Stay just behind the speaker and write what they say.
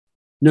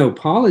No,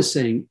 Paul is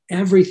saying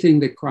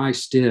everything that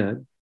Christ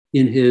did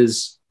in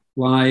his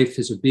life,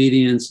 his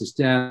obedience, his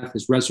death,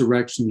 his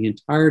resurrection, the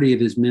entirety of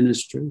his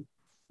ministry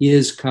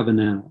is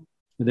covenantal.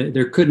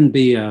 There couldn't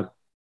be a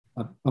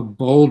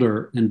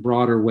bolder and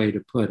broader way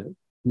to put it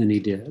than he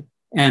did.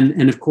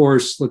 And of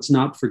course, let's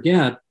not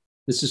forget,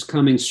 this is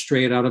coming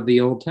straight out of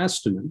the Old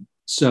Testament.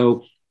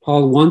 So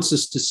Paul wants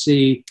us to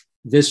see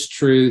this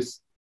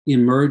truth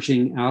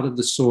emerging out of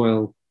the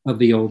soil of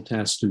the Old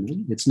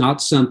Testament. It's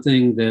not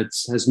something that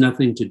has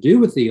nothing to do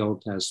with the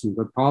Old Testament,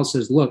 but Paul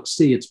says, look,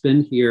 see, it's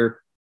been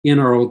here in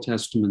our Old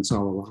Testaments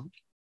all along.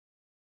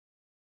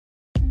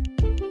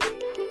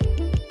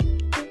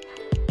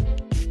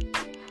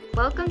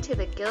 Welcome to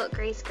the Guilt,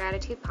 Grace,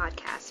 Gratitude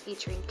podcast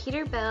featuring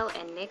Peter Bell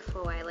and Nick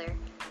Fulweiler.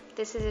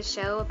 This is a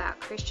show about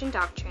Christian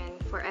doctrine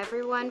for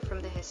everyone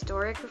from the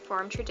historic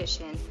Reformed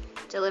tradition,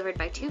 delivered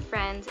by two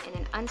friends in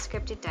an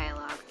unscripted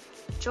dialogue.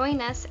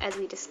 Join us as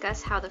we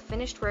discuss how the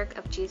finished work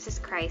of Jesus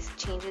Christ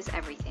changes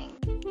everything.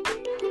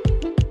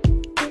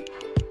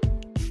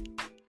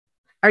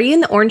 Are you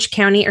in the Orange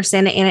County or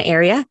Santa Ana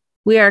area?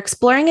 We are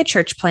exploring a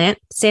church plant,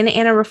 Santa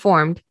Ana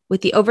Reformed,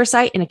 with the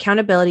oversight and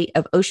accountability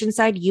of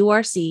Oceanside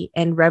URC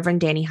and Reverend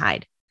Danny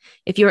Hyde.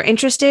 If you are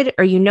interested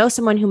or you know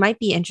someone who might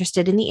be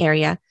interested in the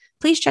area,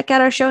 please check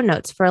out our show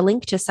notes for a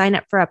link to sign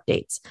up for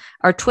updates,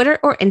 our Twitter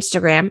or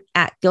Instagram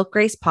at Guilt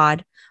Grace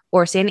Pod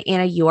or Santa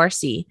Ana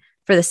URC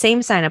for the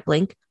same sign-up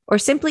link, or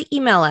simply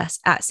email us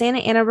at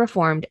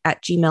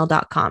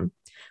santaanareformed@gmail.com.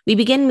 We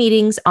begin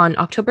meetings on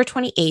October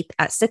 28th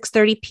at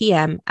 6:30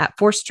 p.m. at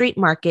 4th Street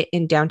Market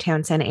in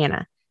downtown Santa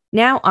Ana.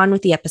 Now on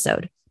with the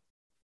episode.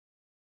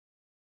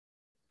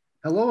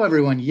 Hello,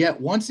 everyone.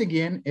 Yet once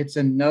again, it's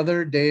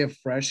another day of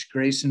fresh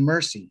grace and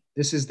mercy.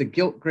 This is the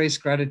Guilt, Grace,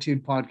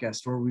 Gratitude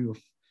podcast, where we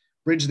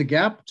bridge the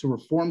gap to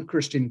Reformed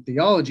Christian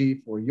theology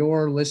for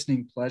your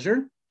listening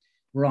pleasure.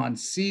 We're on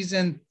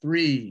season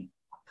 3,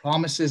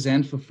 Promises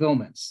and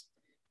Fulfillments.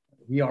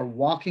 We are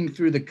walking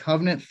through the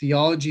covenant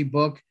theology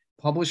book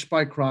published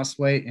by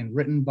Crossway and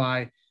written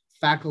by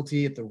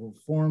faculty at the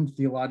Reformed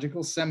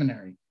Theological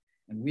Seminary.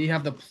 And we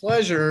have the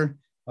pleasure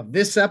of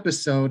this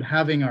episode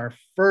having our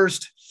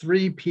first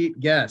three-peat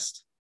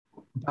guest,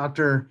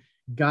 Dr.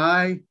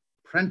 Guy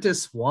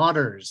Prentice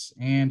Waters.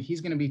 And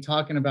he's going to be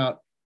talking about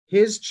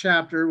his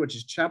chapter, which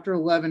is chapter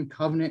 11,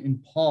 Covenant in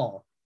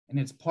Paul. And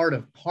it's part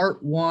of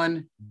part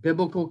 1,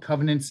 Biblical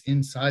Covenants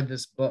inside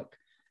this book.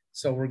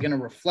 So we're going to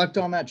reflect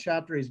on that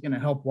chapter. He's going to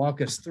help walk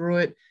us through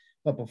it.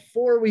 But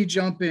before we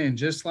jump in,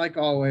 just like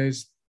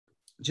always,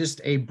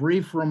 just a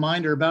brief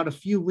reminder about a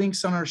few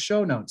links on our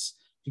show notes.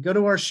 If you go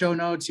to our show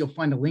notes, you'll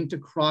find a link to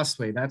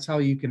Crossway. That's how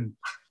you can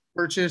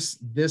purchase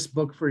this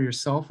book for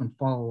yourself and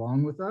follow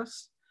along with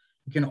us.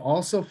 You can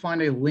also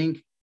find a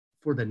link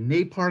for the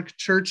NAPARC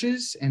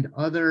churches and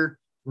other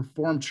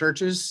Reformed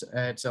churches.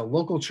 It's a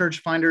local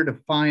church finder to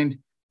find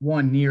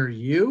one near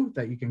you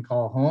that you can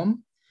call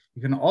home.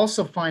 You can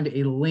also find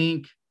a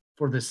link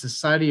for the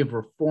Society of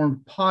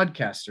Reformed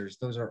Podcasters.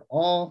 Those are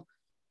all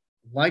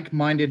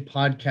like-minded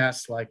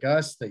podcasts like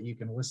us that you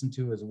can listen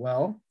to as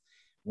well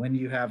when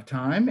you have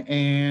time.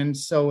 And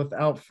so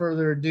without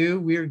further ado,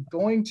 we're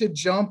going to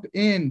jump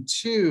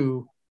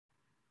into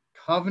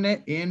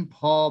Covenant in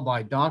Paul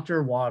by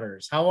Dr.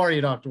 Waters. How are you,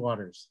 Dr.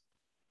 Waters?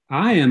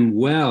 I am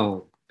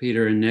well,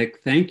 Peter and Nick.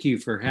 Thank you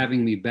for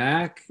having me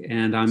back.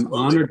 And I'm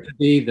honored to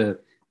be the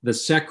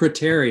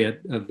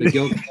secretariat of the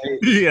Guild.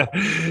 Yeah,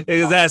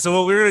 exactly. So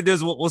what we're going to do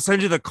is we'll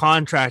send you the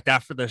contract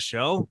after the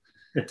show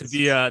to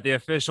be the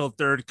official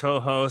third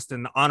co-host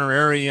and the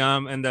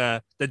honorarium and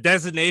the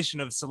designation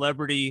of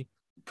celebrity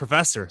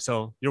professor.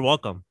 So you're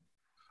welcome.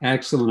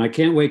 Excellent. I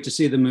can't wait to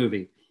see the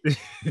movie.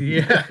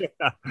 Yeah.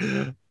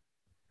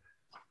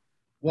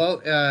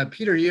 Well,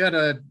 Peter,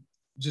 you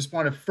just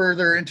want to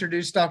further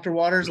introduce Dr.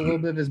 Waters, a little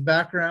bit of his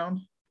background.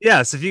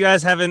 Yes, if you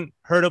guys haven't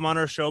heard him on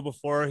our show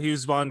before, he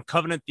was on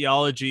Covenant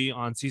Theology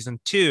on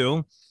season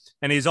 2,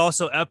 and he's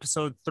also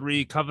episode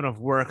 3, Covenant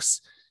of Works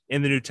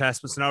in the New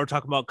Testament. So now we're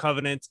talking about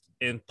Covenant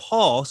in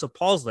Paul, so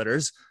Paul's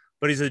letters,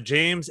 but he's a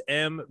James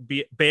M.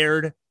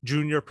 Baird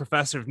Jr.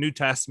 Professor of New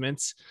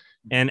Testaments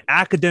and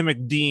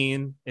academic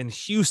dean in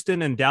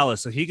Houston and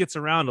Dallas. So he gets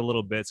around a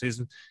little bit. So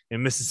he's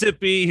in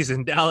Mississippi, he's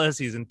in Dallas,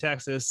 he's in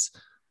Texas,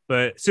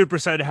 but super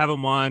excited to have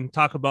him on,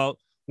 talk about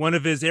one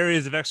of his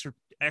areas of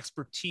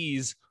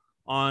expertise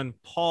on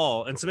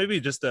Paul. And so maybe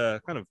just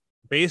a kind of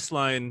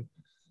baseline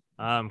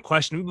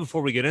question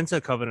before we get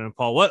into Covenant and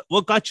Paul.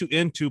 What got you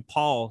into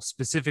Paul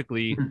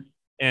specifically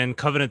and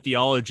covenant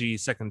theology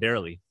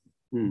secondarily?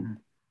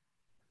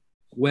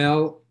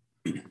 Well,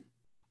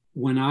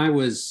 when I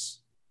was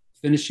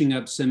finishing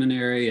up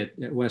seminary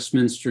at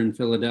Westminster in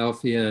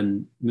Philadelphia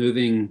and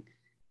moving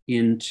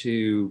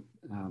into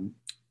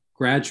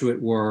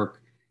graduate work,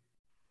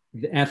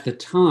 at the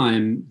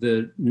time,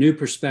 the new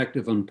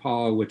perspective on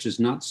Paul, which is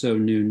not so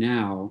new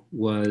now,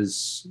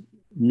 was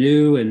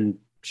new and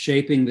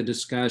shaping the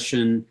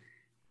discussion.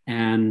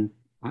 And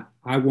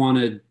I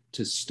wanted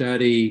to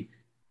study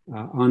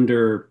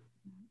under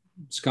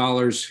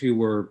scholars who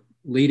were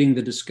leading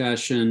the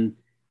discussion.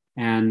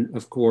 And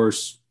of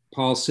course,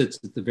 Paul sits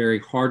at the very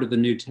heart of the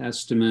New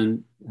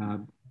Testament,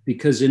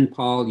 because in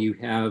Paul you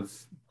have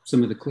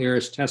some of the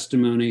clearest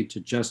testimony to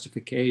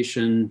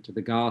justification, to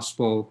the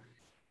gospel.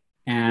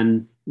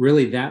 And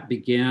really that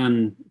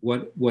began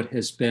what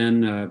has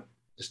been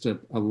just a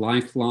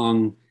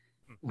lifelong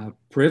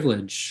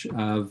privilege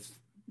of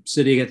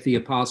sitting at the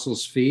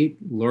apostles' feet,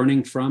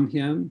 learning from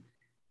him.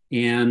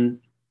 And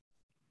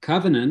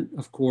covenant,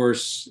 of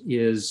course,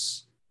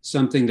 is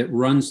something that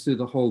runs through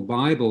the whole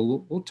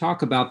Bible. We'll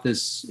talk about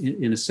this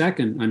in a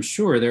second, I'm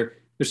sure.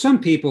 There's some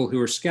people who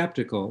are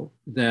skeptical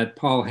that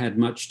Paul had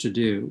much to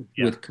do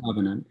with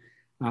covenant.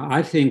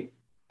 I think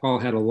Paul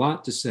had a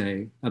lot to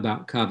say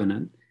about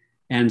covenant.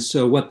 And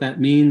so what that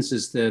means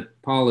is that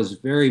Paul is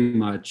very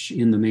much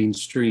in the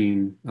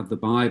mainstream of the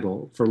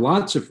Bible for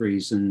lots of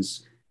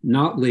reasons,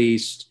 not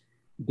least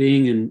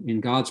being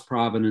in God's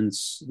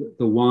providence,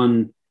 the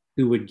one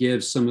who would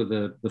give some of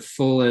the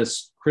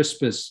fullest,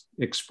 crispest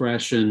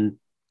expression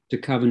to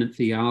covenant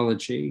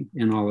theology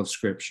in all of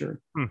Scripture.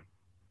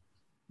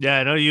 Yeah,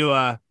 I know you.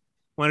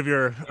 One of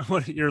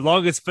your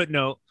longest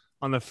footnote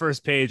on the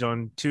first page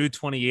on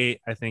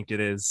 228, I think it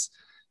is.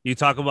 You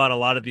talk about a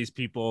lot of these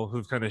people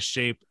who've kind of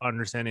shaped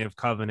understanding of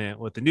covenant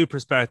with the new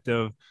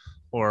perspective,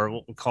 or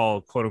what we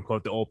call, quote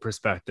unquote, the old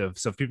perspective.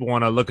 So if people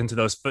want to look into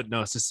those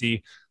footnotes to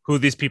see who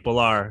these people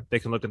are, they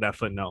can look at that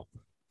footnote.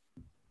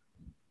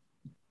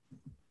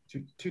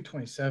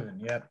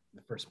 227, yep,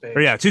 the first page.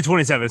 Or yeah,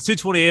 227. It's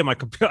 228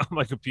 on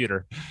my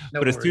computer, No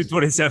but it's worries.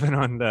 227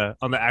 on the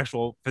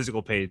actual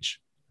physical page.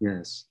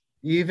 Yes.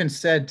 You even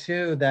said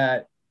too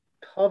that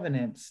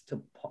covenants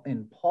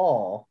in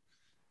Paul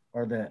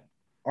are the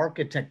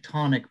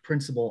architectonic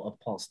principle of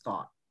Paul's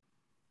thought.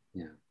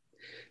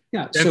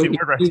 Yeah. So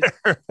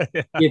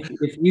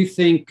if you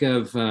think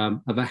of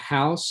a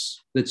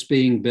house that's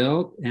being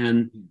built,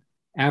 and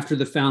after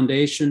the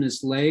foundation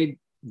is laid,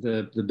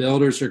 the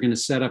builders are going to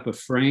set up a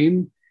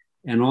frame,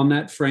 and on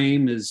that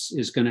frame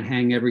is going to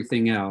hang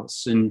everything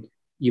else. And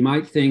you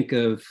might think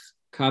of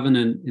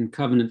covenant and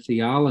covenant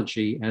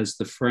theology as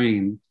the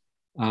frame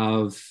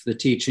of the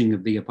teaching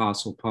of the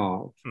Apostle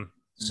Paul.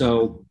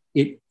 So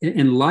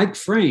and like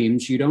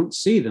frames, you don't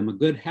see them. A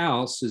good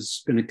house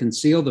is going to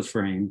conceal the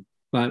frame,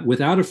 but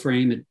without a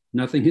frame,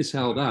 nothing is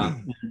held up.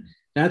 And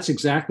that's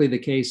exactly the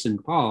case in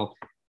Paul.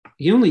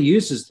 He only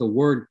uses the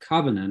word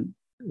covenant,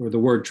 or the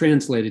word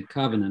translated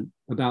covenant,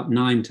 about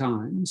 9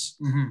 times.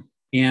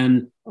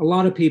 And a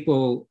lot of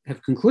people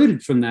have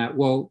concluded from that,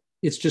 well,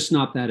 it's just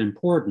not that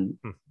important.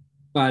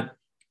 But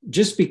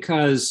just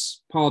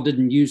because Paul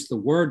didn't use the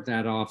word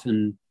that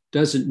often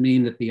doesn't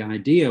mean that the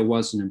idea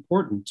wasn't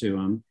important to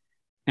him.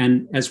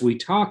 And as we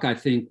talk, I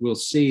think we'll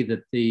see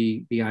that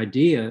the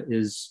idea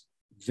is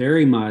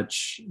very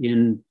much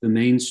in the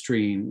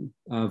mainstream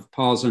of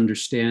Paul's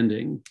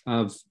understanding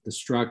of the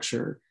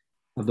structure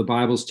of the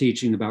Bible's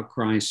teaching about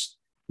Christ's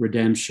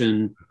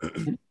redemption,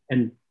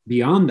 and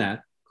beyond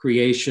that,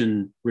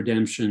 creation,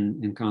 redemption,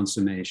 and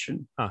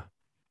consummation.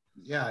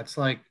 Yeah, it's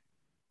like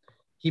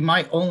he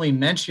might only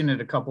mention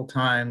it a couple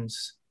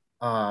times,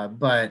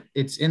 but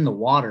it's in the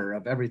water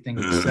of everything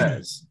he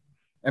says.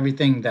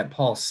 Everything that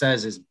Paul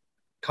says is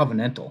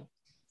covenantal.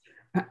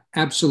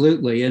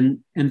 Absolutely. And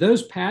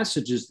those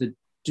passages that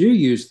do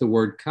use the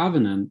word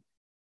covenant,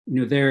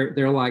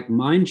 they're like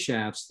mine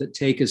shafts that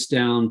take us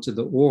down to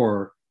the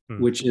ore,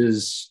 which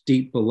is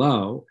deep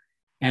below.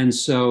 And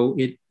so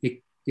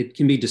it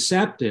can be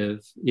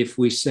deceptive if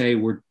we say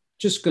we're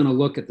just going to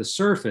look at the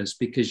surface,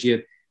 because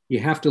you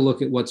have to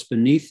look at what's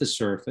beneath the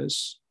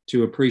surface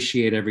to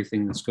appreciate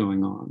everything that's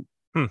going on.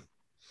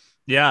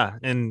 Yeah,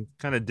 and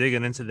kind of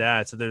digging into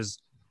that. So there's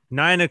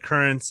 9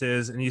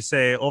 occurrences, and you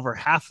say over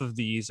half of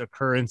these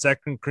occur in 2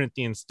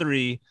 Corinthians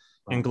 3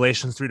 and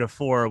Galatians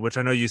 3-4, which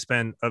I know you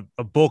spend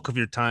a bulk of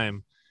your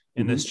time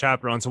in this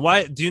chapter on. So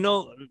why, do you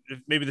know,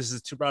 maybe this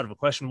is too broad of a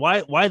question,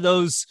 why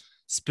those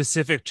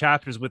specific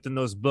chapters within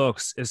those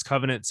books is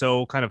covenant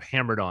so kind of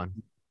hammered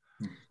on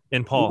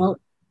in Paul? Well,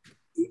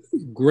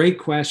 great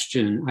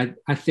question.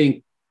 I think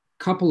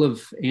a couple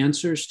of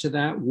answers to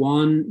that.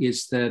 One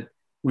is that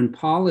when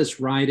Paul is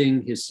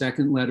writing his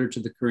second letter to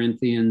the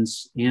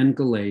Corinthians and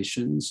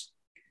Galatians,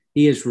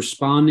 he is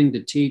responding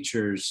to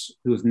teachers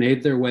who have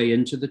made their way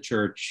into the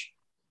church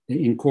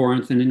in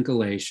Corinth and in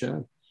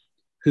Galatia,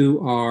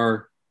 who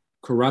are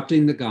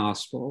corrupting the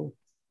gospel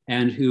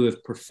and who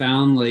have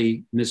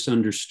profoundly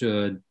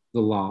misunderstood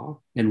the law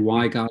and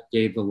why God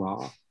gave the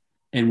law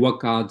and what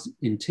God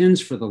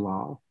intends for the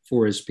law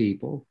for his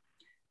people.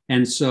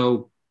 And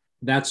so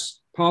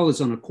Paul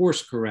is on a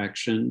course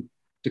correction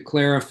to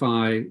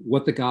clarify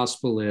what the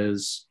gospel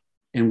is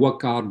and what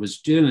God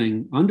was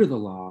doing under the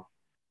law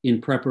in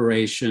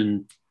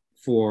preparation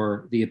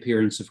for the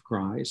appearance of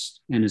Christ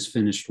and his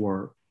finished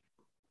work.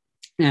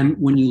 And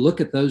when you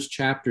look at those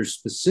chapters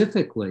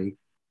specifically,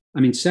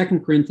 2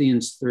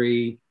 Corinthians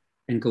 3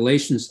 and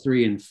Galatians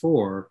 3 and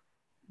 4,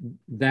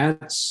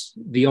 that's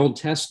the Old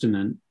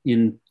Testament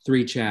in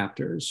 3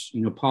 chapters.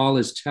 Paul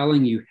is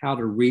telling you how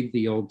to read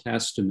the Old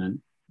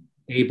Testament,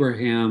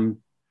 Abraham,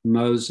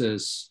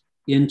 Moses,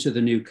 into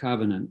the new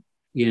covenant.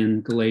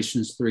 in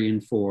Galatians 3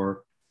 and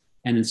 4.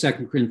 And in 2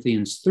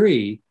 Corinthians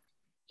 3,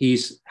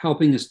 he's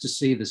helping us to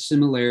see the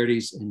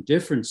similarities and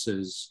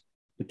differences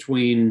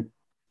between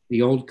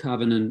the old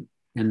covenant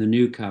and the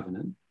new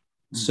covenant.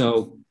 Mm-hmm.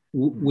 So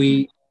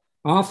we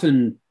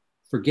often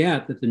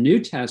forget that the New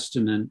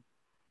Testament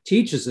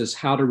teaches us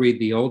how to read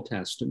the Old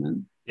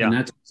Testament. Yeah. And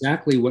that's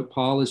exactly what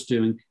Paul is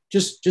doing,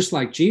 just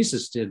like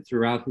Jesus did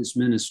throughout his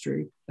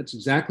ministry. That's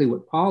exactly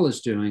what Paul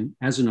is doing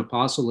as an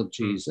apostle of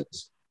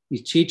Jesus.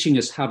 He's teaching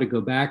us how to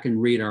go back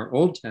and read our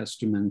Old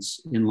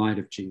Testaments in light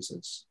of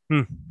Jesus.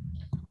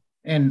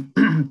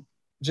 And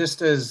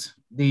just as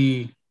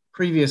the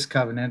previous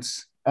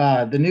covenants,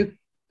 the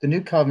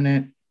new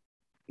covenant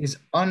is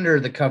under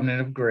the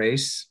covenant of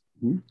grace.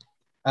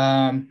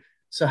 Mm-hmm.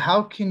 So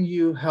how can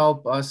you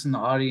help us in the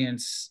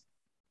audience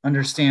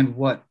understand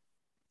what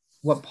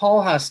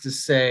Paul has to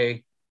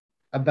say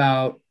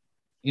about,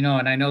 and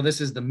I know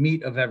this is the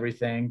meat of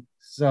everything,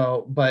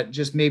 so, but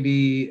just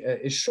maybe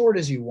as short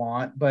as you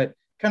want, but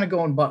kind of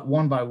going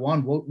one by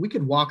one. We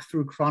could walk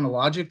through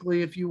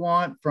chronologically if you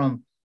want,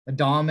 from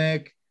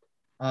Adamic,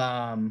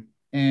 and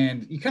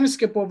you kind of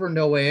skip over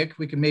Noahic.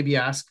 We can maybe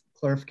ask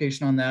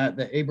clarification on that.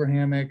 The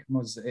Abrahamic,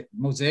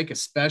 Mosaic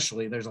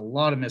especially, there's a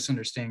lot of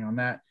misunderstanding on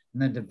that.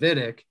 And then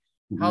Davidic,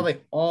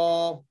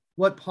 mm-hmm.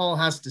 What Paul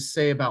has to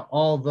say about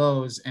all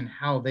those and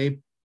how they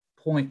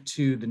point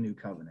to the new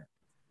covenant.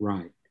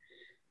 Right.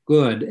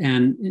 Good.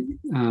 And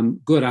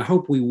good. I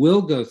hope we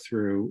will go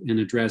through and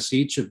address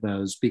each of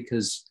those,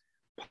 because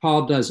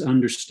Paul does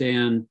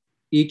understand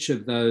each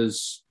of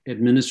those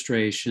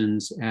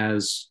administrations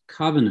as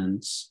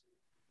covenants.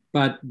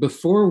 But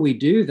before we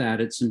do that,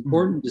 it's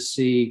important mm-hmm. to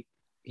see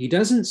he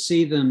doesn't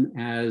see them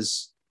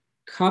as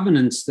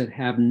covenants that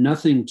have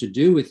nothing to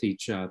do with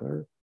each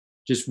other,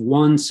 just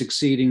one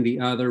succeeding the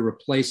other,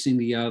 replacing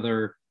the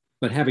other,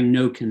 but having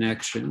no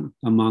connection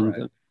among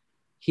them.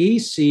 He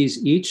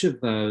sees each of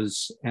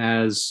those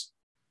as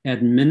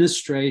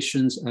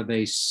administrations of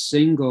a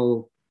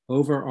single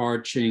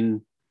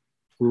overarching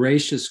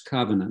gracious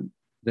covenant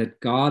that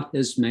God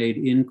has made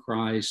in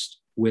Christ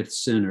with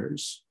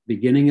sinners,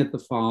 beginning at the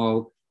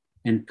fall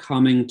and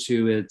coming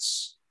to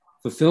its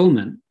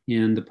fulfillment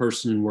in the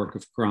person and work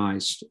of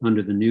Christ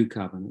under the new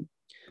covenant.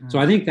 So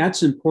I think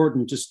that's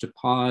important just to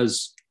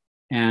pause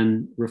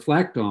and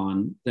reflect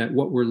on, that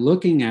what we're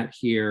looking at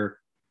here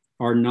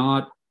are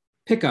not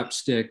pickup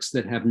sticks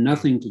that have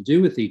nothing to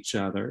do with each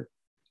other,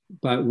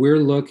 but we're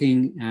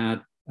looking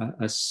at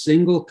a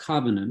single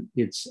covenant.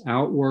 It's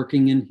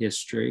outworking in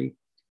history.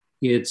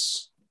 It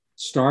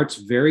starts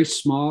very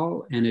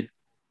small and it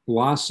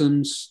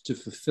blossoms to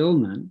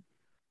fulfillment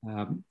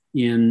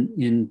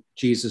in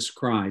Jesus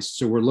Christ.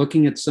 So we're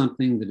looking at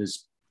something that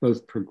is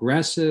both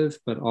progressive,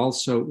 but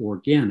also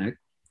organic.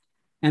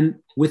 And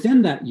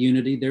within that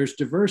unity, there's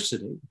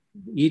diversity.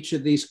 Each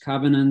of these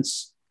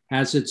covenants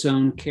has its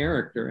own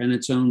character and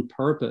its own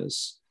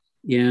purpose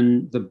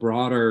in the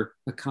broader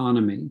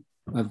economy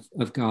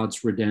of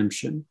God's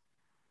redemption.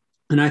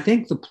 And I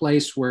think the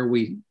place where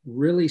we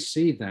really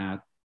see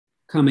that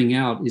coming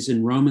out is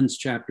in Romans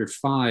chapter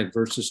 5,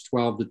 verses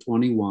 12 to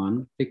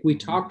 21. I think we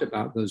talked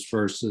about those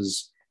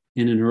verses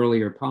in an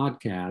earlier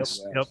podcast.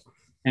 Yep.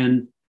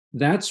 And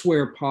that's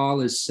where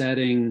Paul is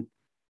setting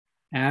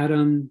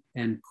Adam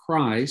and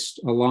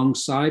Christ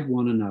alongside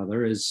one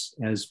another as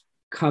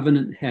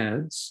covenant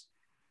heads.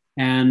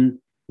 And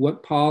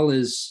what Paul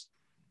is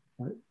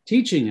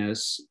teaching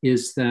us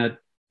is that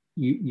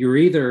you're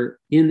either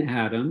in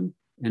Adam,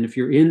 and if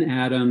you're in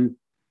Adam,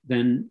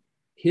 then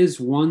his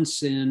one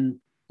sin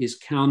is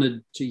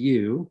counted to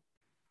you,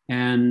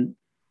 and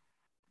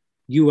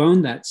you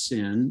own that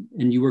sin,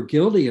 and you were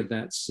guilty of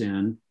that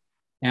sin,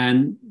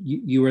 and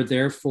you are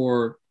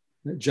therefore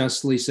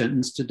justly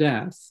sentenced to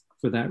death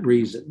for that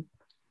reason.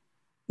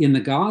 In the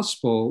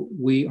gospel,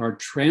 we are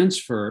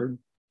transferred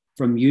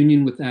from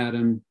union with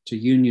Adam to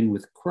union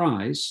with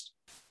Christ,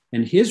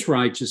 and his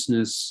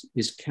righteousness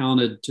is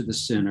counted to the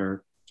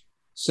sinner,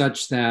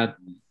 such that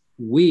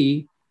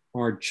we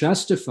are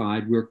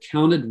justified, we're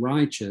counted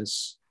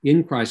righteous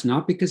in Christ,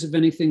 not because of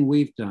anything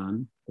we've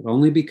done, but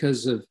only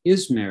because of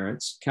his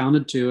merits,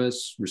 counted to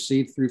us,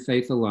 received through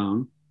faith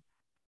alone.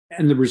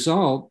 And the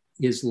result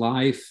is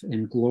life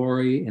and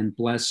glory and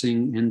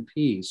blessing and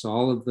peace,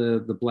 all of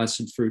the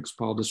blessed fruits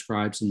Paul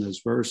describes in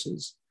those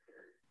verses.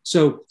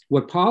 So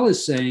what Paul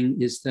is saying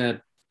is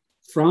that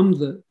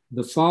from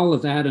the fall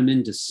of Adam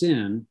into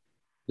sin,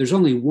 there's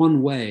only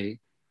one way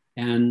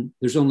and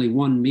there's only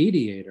one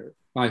mediator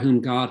by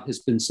whom God has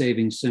been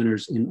saving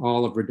sinners in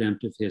all of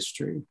redemptive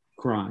history,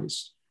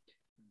 Christ.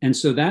 And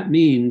so that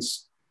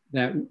means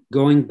that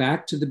going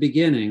back to the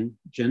beginning,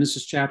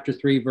 Genesis chapter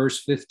 3,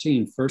 verse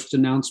 15, first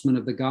announcement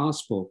of the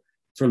gospel,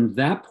 from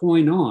that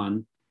point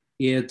on,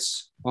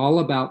 it's all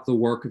about the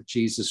work of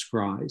Jesus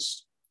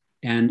Christ.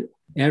 And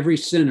every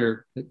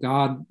sinner that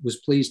God was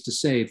pleased to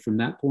save from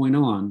that point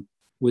on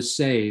was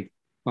saved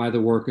by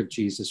the work of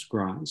Jesus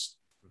Christ.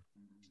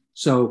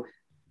 So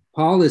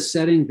Paul is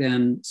setting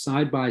then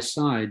side by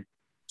side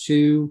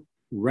two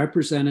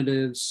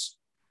representatives,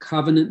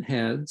 covenant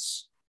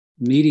heads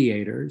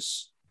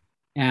mediators.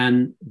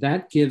 And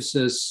that gives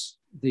us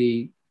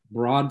the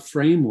broad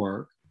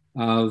framework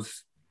of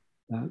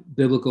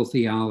biblical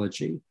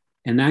theology.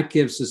 And that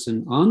gives us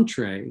an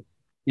entree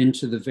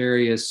into the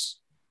various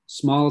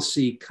small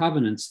c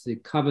covenants, the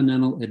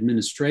covenantal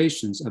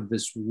administrations of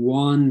this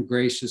one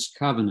gracious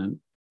covenant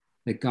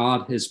that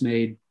God has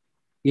made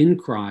in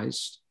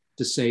Christ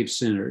to save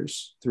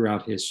sinners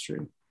throughout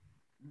history.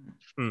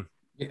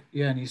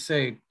 Yeah, and you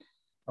say,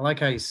 I like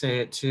how you say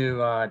it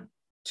too,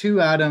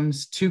 two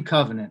Adams, two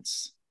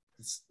covenants.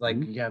 It's like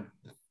you have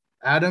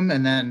Adam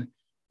and then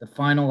the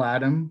final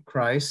Adam,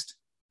 Christ,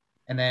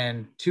 and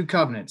then two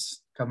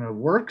covenants, covenant of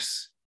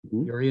works,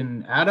 you're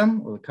in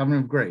Adam, or the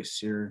covenant of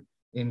grace, you're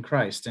in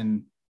Christ.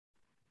 And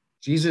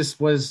Jesus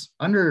was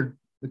under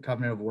the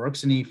covenant of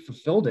works and he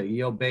fulfilled it.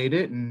 He obeyed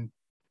it and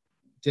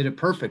did it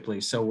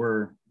perfectly.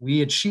 So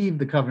we achieved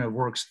the covenant of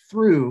works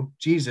through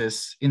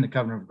Jesus in the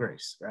covenant of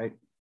grace, right?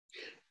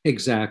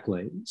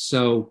 Exactly.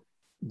 So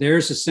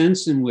there's a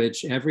sense in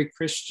which every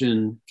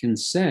Christian can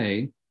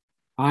say,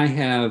 I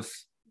have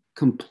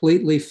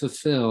completely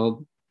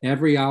fulfilled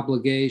every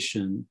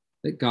obligation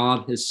that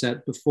God has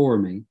set before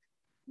me.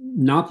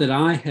 Not that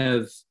I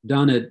have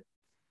done it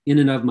in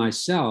and of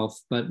myself,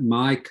 but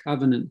my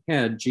covenant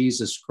head,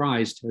 Jesus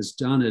Christ, has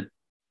done it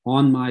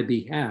on my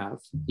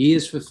behalf. He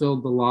has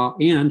fulfilled the law,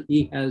 and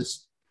he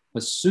has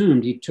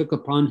assumed, he took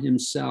upon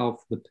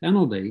himself the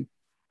penalty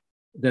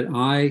that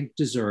I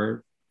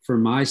deserve for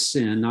my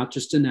sin, not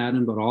just in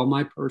Adam, but all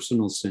my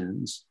personal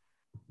sins,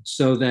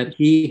 so that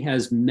he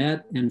has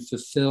met and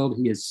fulfilled,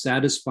 he has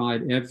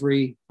satisfied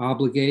every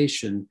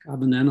obligation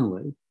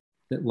covenantally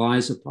that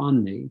lies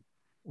upon me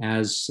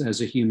as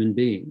a human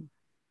being.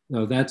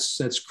 So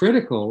that's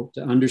critical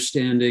to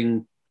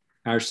understanding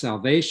our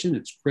salvation.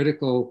 It's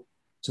critical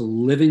to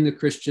living the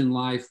Christian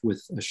life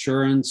with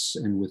assurance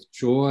and with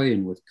joy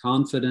and with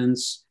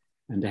confidence,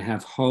 and to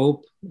have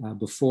hope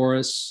before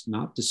us,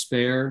 not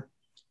despair.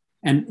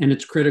 And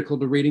it's critical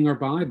to reading our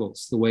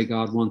Bibles the way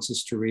God wants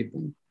us to read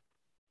them.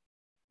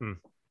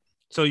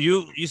 So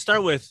you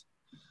start with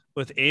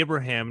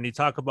Abraham, and you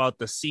talk about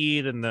the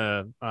seed and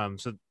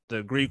so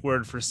the Greek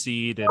word for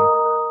seed,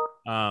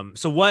 and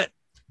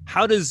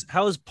how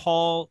is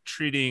Paul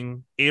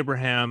treating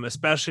Abraham,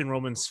 especially in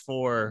Romans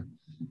 4,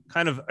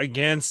 kind of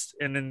against,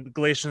 and in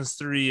Galatians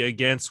 3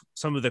 against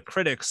some of the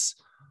critics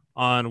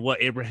on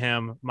what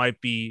Abraham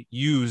might be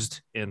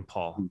used in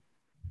Paul?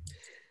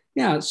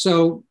 Yeah,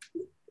 so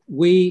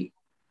we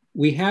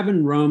have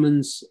in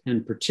Romans,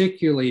 and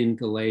particularly in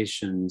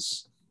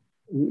Galatians,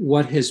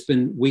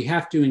 we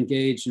have to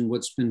engage in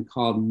what's been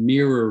called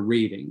mirror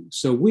reading.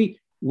 So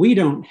we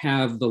don't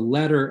have the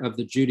letter of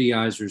the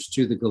Judaizers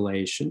to the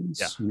Galatians.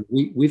 Yeah.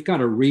 We've got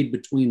to read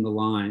between the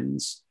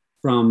lines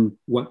from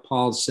what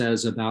Paul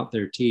says about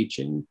their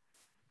teaching.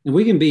 And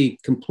we can be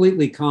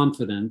completely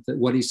confident that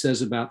what he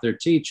says about their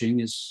teaching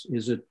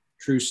is a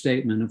true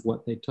statement of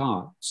what they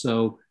taught.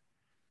 So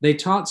they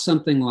taught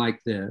something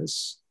like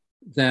this,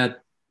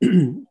 that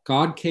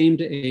God came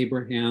to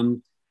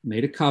Abraham,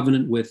 made a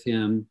covenant with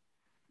him,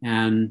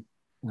 and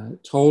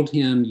told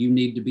him, you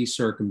need to be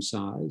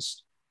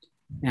circumcised.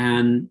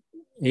 And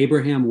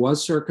Abraham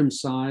was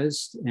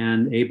circumcised,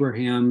 and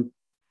Abraham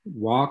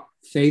walked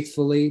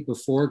faithfully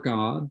before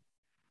God.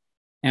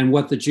 And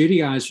what the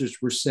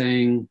Judaizers were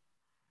saying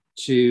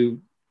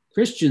to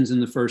Christians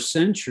in the first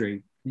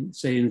century,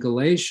 say in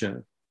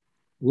Galatia,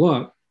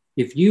 look,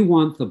 if you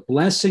want the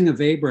blessing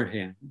of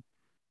Abraham,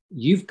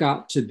 you've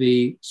got to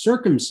be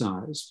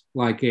circumcised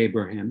like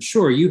Abraham.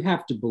 Sure, you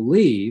have to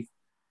believe,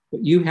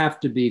 but you have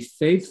to be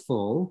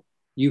faithful.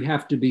 You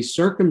have to be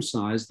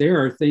circumcised.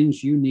 There are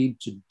things you need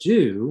to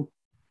do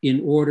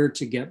in order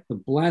to get the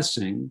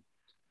blessing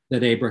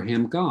that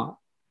Abraham got.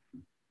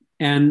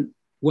 And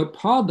what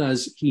Paul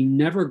does, he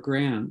never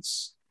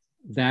grants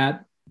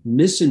that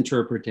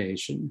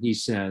misinterpretation, he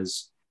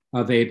says,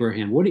 of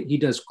Abraham. He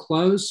does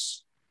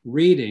close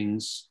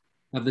readings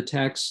of the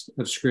text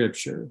of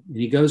Scripture. And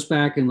he goes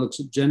back and looks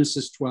at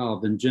Genesis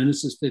 12 and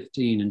Genesis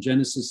 15 and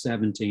Genesis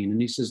 17.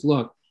 And he says,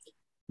 look,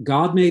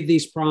 God made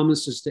these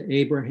promises to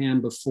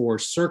Abraham before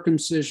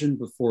circumcision,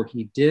 before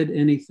he did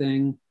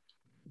anything.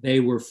 They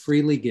were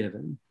freely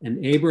given,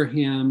 and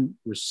Abraham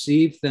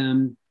received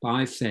them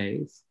by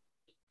faith.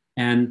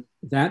 And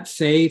that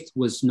faith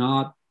was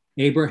not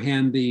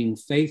Abraham being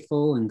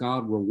faithful and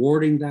God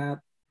rewarding that.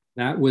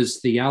 That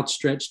was the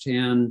outstretched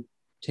hand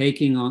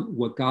taking on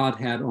what God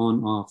had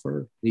on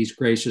offer, these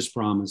gracious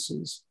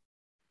promises.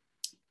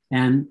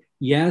 And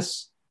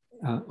yes,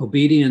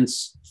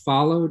 obedience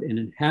followed, and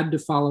it had to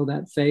follow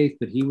that faith,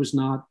 but he was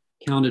not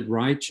counted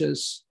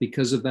righteous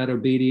because of that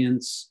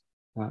obedience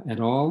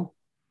at all.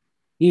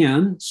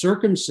 And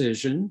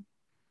circumcision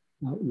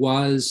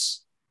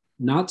was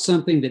not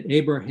something that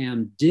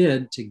Abraham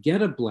did to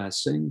get a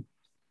blessing.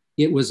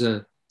 It was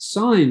a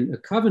sign, a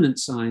covenant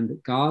sign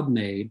that God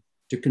made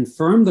to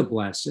confirm the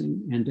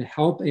blessing and to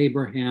help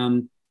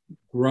Abraham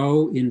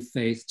grow in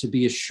faith, to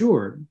be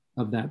assured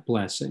of that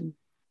blessing.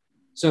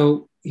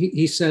 So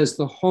he says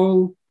the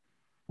whole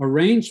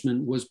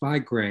arrangement was by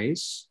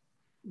grace.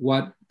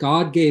 what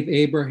God gave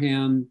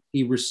Abraham,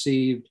 he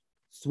received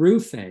through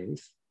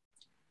faith.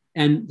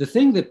 And the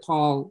thing that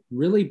Paul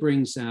really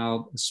brings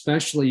out,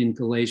 especially in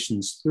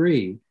Galatians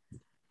 3,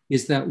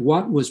 is that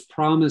what was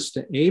promised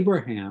to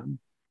Abraham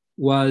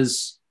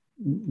was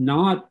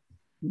not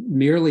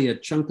merely a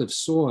chunk of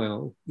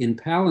soil in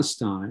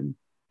Palestine.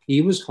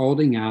 He was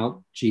holding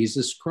out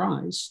Jesus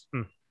Christ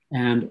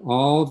and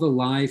all the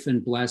life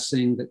and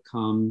blessing that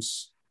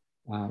comes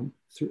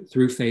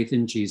through faith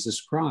in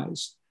Jesus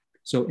Christ.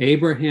 So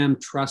Abraham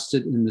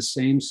trusted in the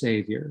same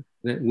Savior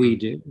that we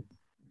do.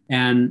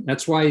 And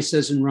that's why he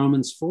says in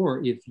Romans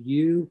 4, if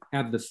you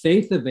have the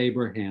faith of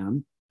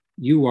Abraham,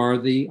 you are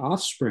the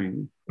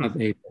offspring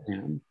of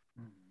Abraham.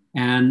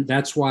 And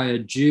that's why a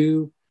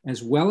Jew,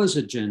 as well as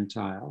a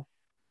Gentile,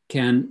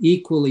 can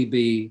equally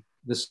be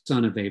the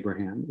son of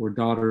Abraham or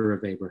daughter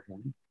of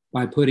Abraham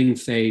by putting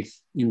faith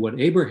in what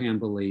Abraham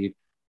believed,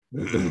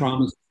 the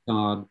promise of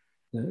God,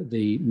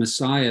 the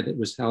Messiah that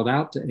was held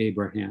out to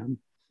Abraham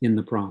in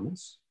the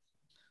promise.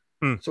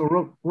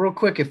 So real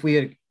quick, if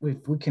we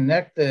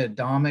connect the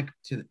Adamic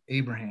to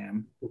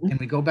Abraham, and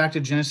we go back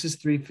to Genesis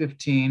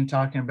 3:15,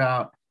 talking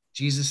about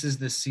Jesus is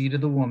the seed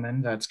of the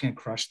woman that's going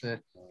to crush the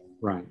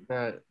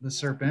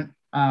serpent.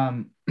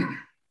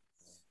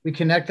 We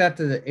connect that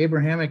to the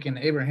Abrahamic, and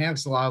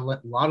Abrahamic's a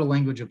lot of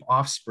language of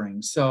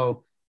offspring.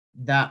 So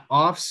that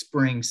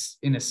offspring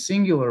in a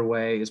singular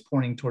way is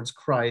pointing towards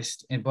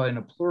Christ, but in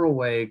a plural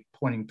way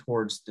pointing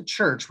towards the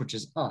church, which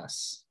is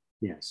us.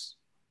 Yes.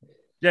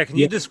 Yeah, can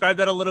you describe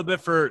that a little bit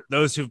for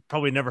those who've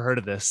probably never heard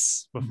of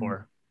this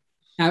before?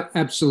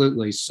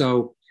 Absolutely.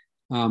 So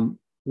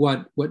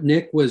what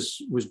Nick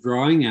was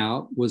drawing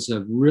out was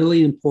a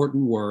really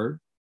important word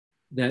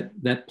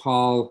that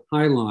Paul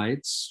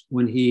highlights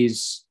when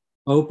he's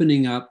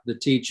opening up the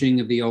teaching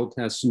of the Old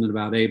Testament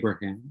about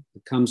Abraham.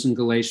 It comes in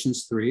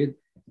Galatians 3.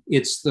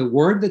 It's the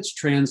word that's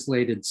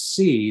translated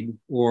seed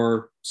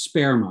or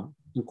sperma.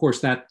 Of course,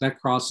 that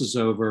crosses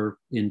over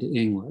into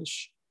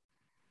English.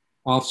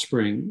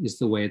 Offspring is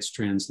the way it's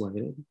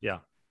translated. Yeah.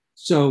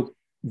 So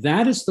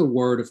that is the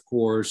word, of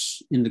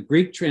course, in the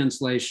Greek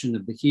translation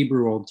of the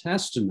Hebrew Old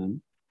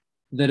Testament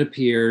that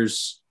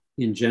appears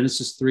in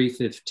Genesis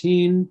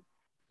 3:15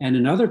 and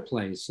in other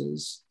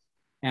places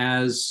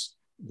as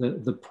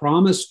the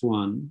promised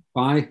one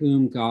by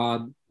whom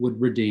God would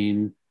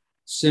redeem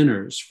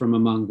sinners from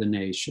among the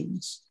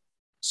nations.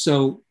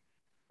 So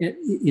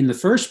in the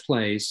first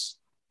place,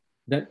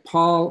 that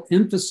Paul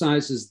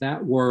emphasizes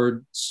that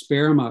word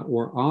sperma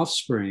or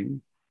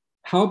offspring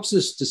helps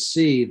us to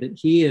see that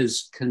he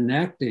is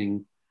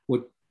connecting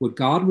what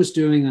God was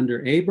doing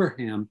under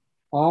Abraham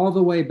all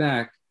the way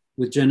back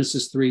with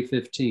Genesis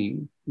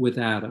 3:15 with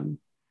Adam.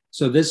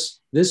 So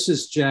this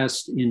is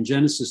just in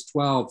Genesis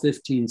 12,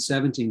 15,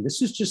 17.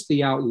 This is just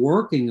the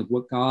outworking of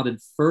what God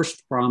had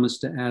first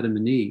promised to Adam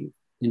and Eve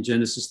in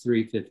Genesis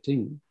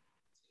 3:15.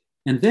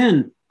 And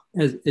then,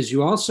 as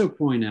you also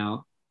point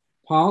out,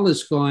 Paul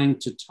is going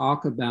to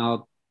talk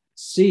about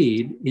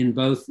seed in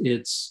both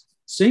its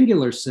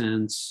singular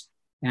sense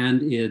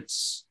and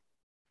its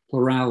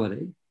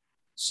plurality.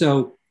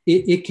 So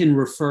it can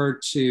refer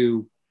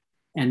to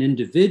an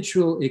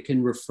individual, it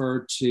can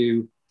refer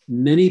to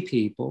many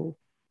people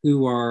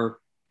who are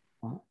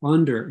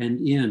under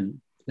and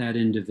in that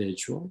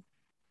individual.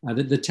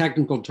 The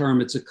technical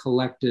term, it's a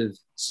collective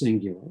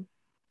singular.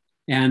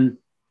 And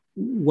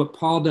what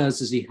Paul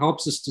does is he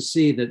helps us to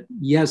see that,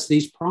 yes,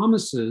 these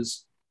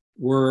promises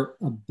were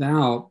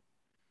about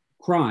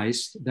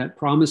Christ, that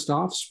promised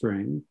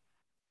offspring,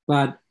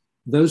 but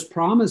those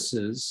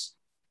promises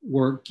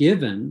were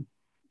given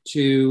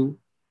to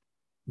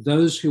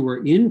those who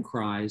were in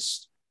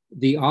Christ,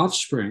 the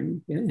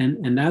offspring,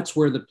 and that's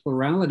where the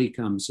plurality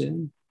comes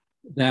in,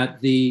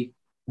 that the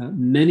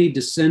many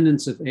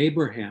descendants of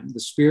Abraham, the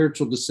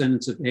spiritual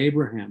descendants of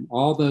Abraham,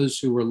 all those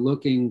who were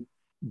looking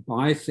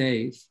by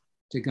faith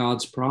to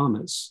God's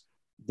promise,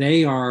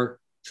 they are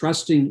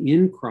trusting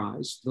in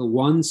Christ, the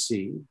one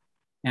seed,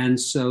 and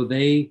so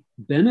they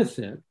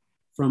benefit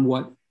from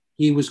what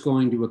he was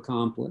going to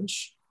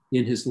accomplish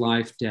in his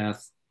life,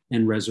 death,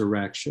 and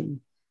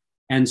resurrection.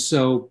 And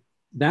so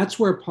that's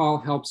where Paul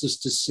helps us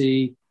to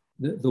see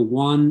the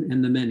one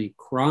and the many,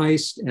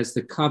 Christ as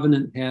the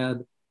covenant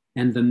head,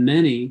 and the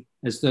many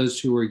as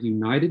those who are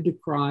united to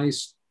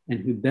Christ and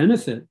who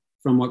benefit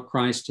from what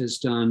Christ has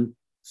done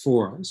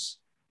for us.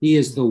 He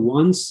is the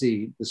one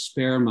seed, the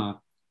sperma,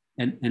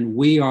 and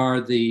we are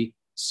the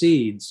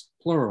seeds,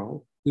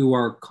 plural, who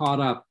are caught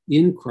up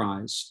in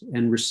Christ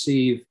and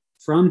receive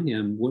from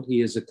him what he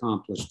has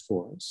accomplished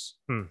for us.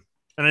 And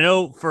I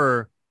know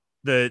for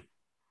the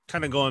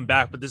kind of going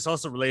back, but this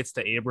also relates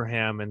to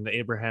Abraham and the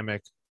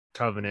Abrahamic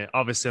covenant,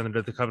 obviously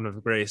under the covenant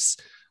of grace.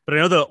 But I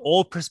know the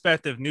old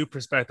perspective, new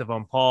perspective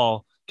on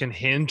Paul can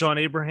hinge on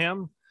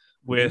Abraham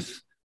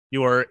with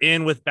you are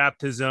in with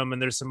baptism,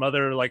 and there's some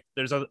other,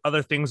 there's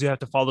other things you have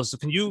to follow. So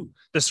can you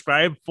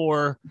describe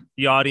for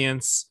the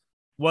audience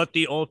what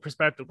the old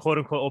perspective, quote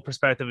unquote, old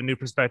perspective and new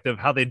perspective,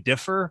 how they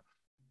differ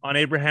on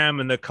Abraham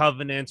and the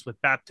covenants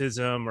with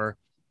baptism or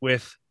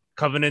with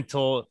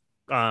covenantal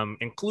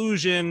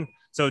inclusion.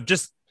 So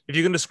just if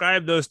you can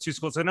describe those two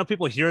schools, I know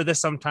people hear this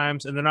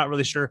sometimes and they're not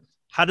really sure,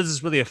 how does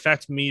this really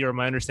affect me or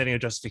my understanding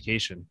of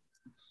justification?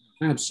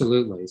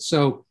 Absolutely.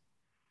 So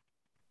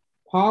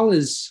Paul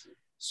is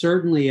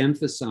certainly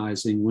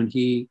emphasizing when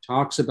he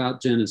talks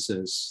about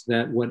Genesis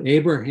that what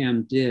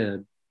Abraham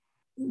did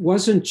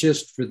wasn't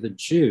just for the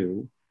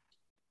Jew,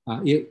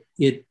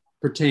 it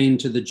pertained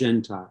to the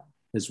Gentile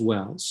as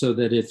well. So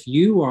that if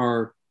you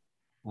are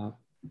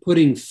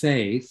putting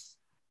faith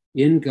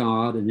in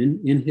God and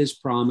in his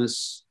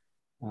promise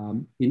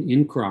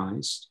in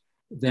Christ,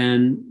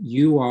 then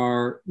you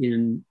are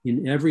in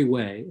every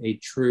way a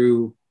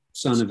true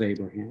son of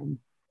Abraham.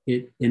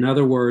 In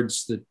other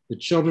words, the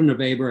children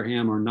of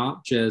Abraham are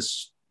not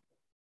just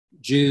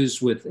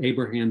Jews with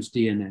Abraham's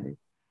DNA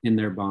in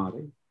their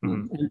body.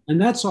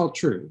 And that's all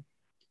true.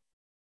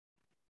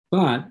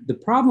 But the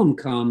problem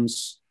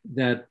comes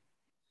that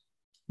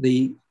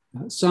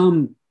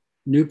some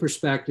New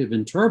Perspective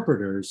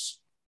interpreters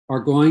are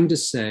going to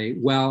say,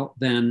 well,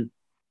 then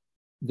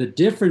the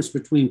difference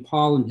between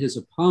Paul and his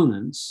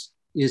opponents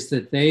is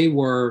that they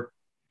were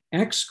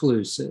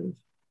exclusive.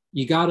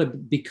 You got to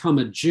become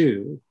a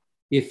Jew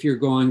if you're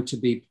going to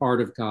be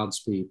part of God's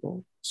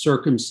people,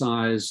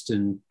 circumcised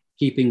and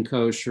keeping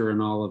kosher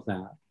and all of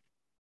that.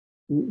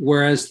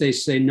 Whereas they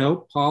say,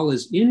 no, Paul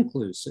is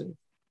inclusive.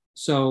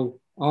 So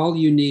all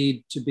you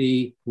need to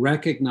be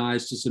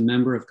recognized as a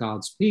member of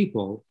God's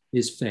people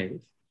is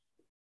faith.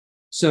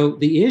 So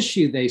the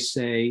issue, they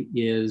say,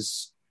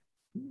 is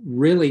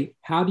really,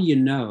 how do you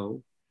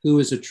know who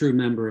is a true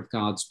member of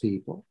God's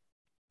people?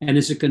 And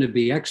is it going to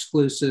be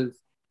exclusive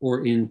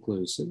or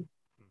inclusive?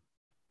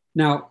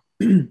 Now,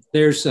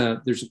 there's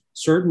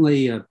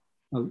certainly a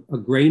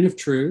grain of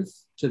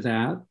truth to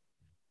that,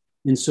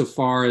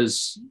 insofar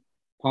as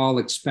Paul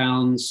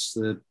expounds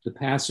the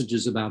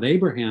passages about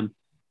Abraham,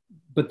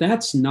 but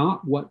that's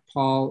not what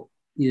Paul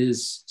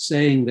is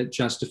saying that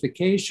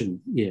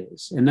justification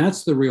is. And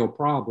that's the real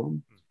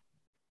problem.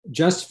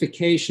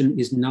 Justification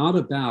is not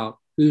about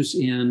who's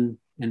in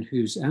and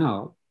who's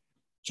out.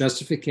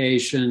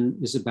 Justification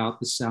is about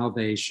the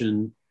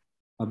salvation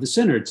of the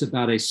sinner. It's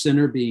about a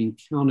sinner being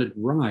counted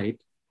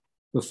right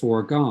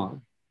before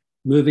God,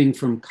 moving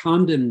from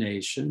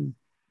condemnation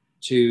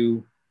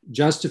to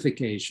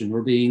justification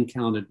or being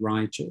counted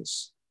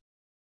righteous.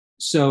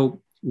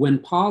 So when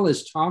Paul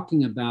is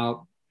talking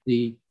about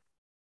the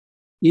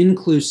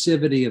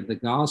inclusivity of the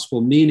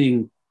gospel,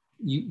 meaning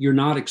you're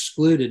not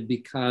excluded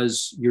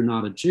because you're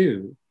not a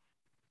Jew,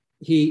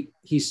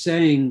 he's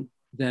saying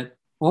that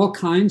all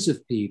kinds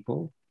of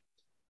people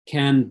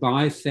can,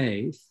 by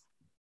faith,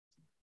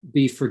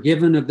 be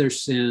forgiven of their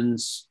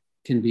sins,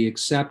 can be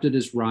accepted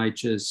as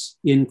righteous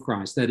in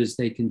Christ. That is,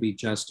 they can be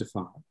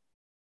justified.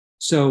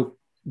 So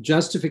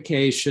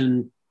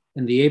justification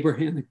and the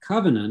Abrahamic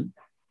covenant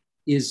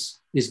is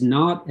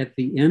not, at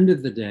the end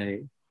of the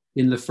day,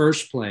 in the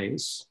first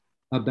place,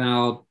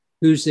 about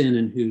who's in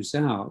and who's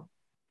out.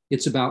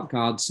 It's about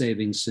God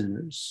saving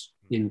sinners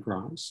in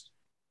Christ.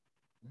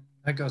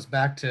 That goes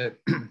back to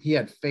he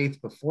had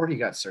faith before he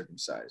got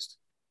circumcised.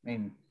 I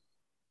mean,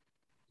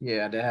 he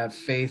had to have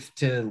faith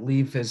to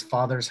leave his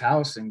father's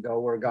house and go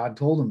where God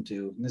told him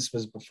to. And this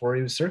was before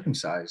he was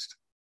circumcised.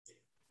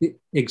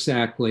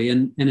 Exactly.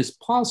 And as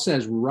Paul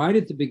says right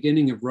at the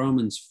beginning of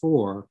Romans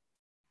 4,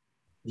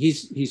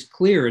 he's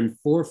clear in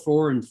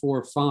 4:4 and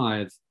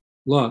 4:5.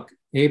 Look,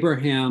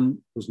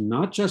 Abraham was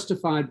not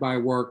justified by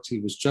works. He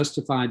was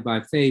justified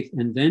by faith.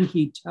 And then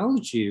he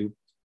tells you,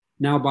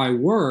 now by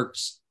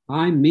works,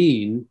 I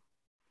mean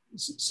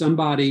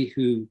somebody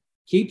who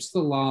keeps the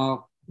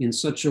law in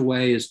such a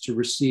way as to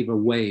receive a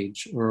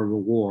wage or a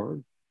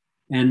reward.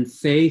 And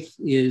faith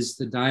is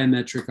the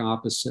diametric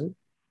opposite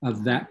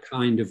of that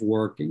kind of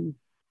working.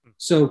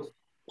 So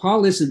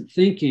Paul isn't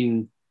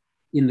thinking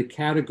in the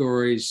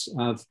categories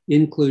of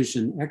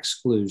inclusion,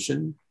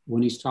 exclusion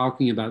when he's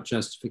talking about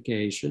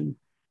justification.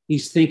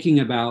 He's thinking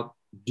about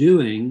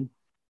doing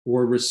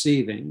or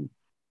receiving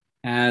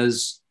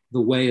as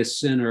the way a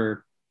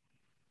sinner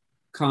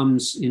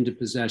comes into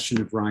possession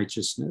of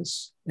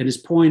righteousness. And his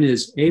point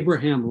is,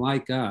 Abraham,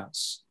 like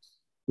us,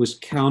 was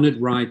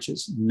counted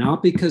righteous,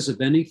 not because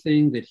of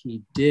anything that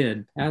he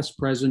did, past,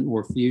 present,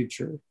 or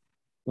future,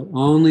 but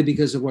only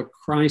because of what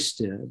Christ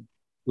did,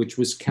 which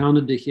was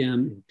counted to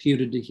him,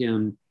 imputed to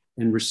him,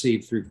 and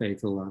received through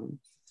faith alone.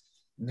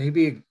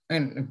 Maybe a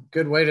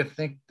good way to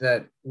think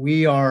that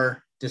we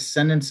are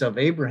descendants of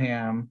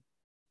Abraham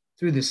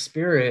through the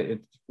Spirit.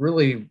 It's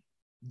really,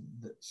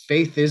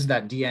 faith is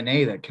that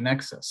DNA that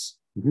connects us.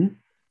 Mm-hmm.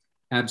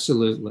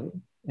 Absolutely.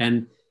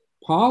 And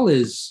Paul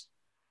is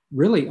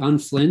really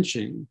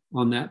unflinching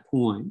on that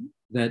point,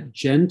 that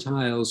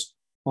Gentiles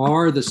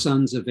are the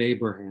sons of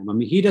Abraham. I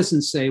mean, he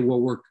doesn't say,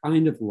 well, we're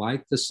kind of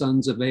like the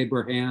sons of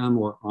Abraham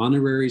or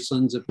honorary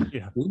sons of,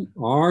 we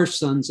are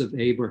sons of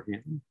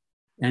Abraham.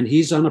 And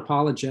he's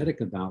unapologetic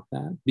about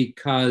that,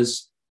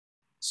 because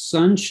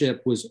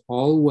sonship was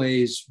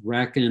always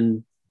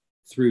reckoned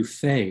through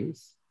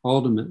faith,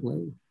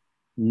 ultimately,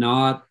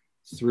 not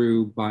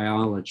through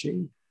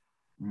biology.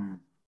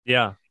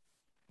 Yeah.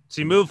 So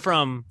you move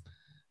from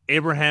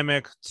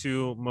Abrahamic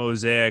to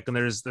Mosaic, and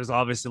there's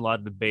obviously a lot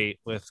of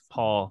debate with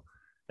Paul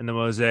and the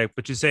Mosaic,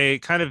 but you say it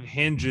kind of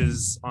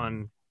hinges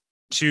on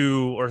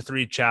 2 or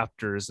 3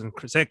 chapters in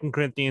 2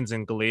 Corinthians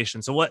and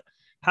Galatians. So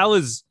how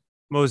has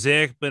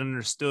Mosaic been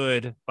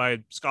understood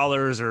by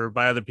scholars or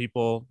by other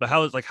people? But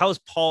how is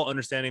Paul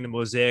understanding the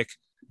Mosaic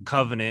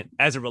covenant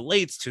as it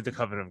relates to the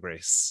covenant of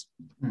grace?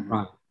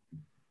 Right.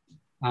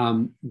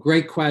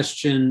 Great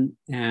question.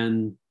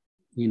 And,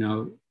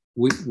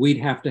 we'd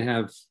have to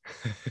have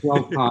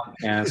 12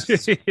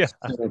 podcasts Yeah.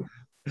 to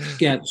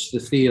sketch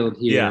the field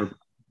here. Yeah.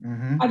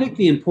 Mm-hmm. I think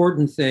the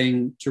important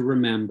thing to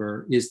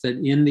remember is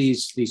that in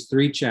these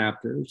 3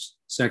 chapters,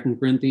 2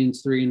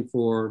 Corinthians 3 and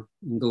 4,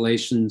 and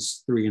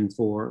Galatians 3 and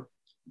 4,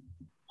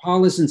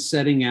 Paul isn't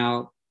setting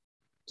out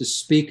to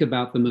speak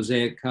about the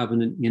Mosaic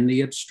covenant in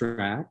the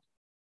abstract.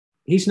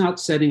 He's not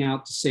setting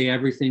out to say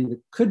everything that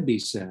could be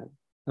said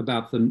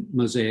about the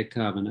Mosaic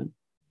covenant.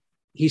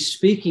 He's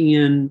speaking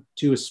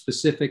into a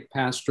specific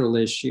pastoral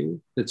issue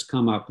that's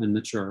come up in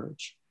the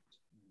church.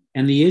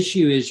 And the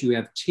issue is you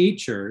have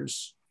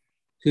teachers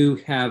who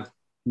have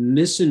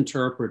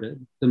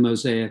misinterpreted the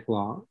Mosaic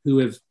law, who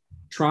have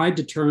tried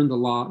to turn the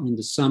law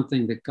into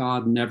something that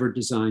God never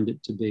designed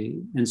it to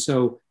be. And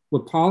so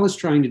what Paul is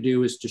trying to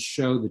do is to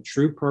show the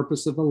true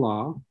purpose of the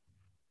law.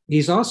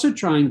 He's also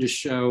trying to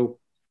show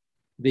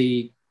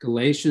the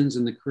Galatians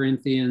and the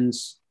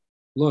Corinthians,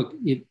 look,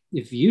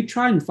 if you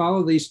try and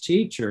follow these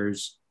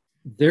teachers,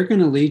 they're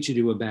going to lead you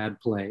to a bad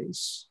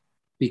place,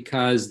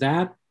 because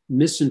that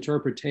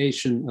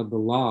misinterpretation of the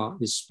law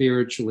is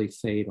spiritually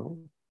fatal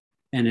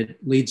and it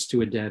leads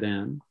to a dead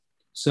end.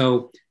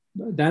 So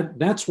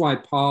that's why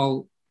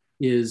Paul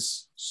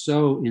is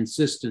so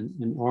insistent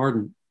and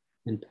ardent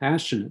and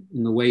passionate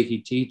in the way he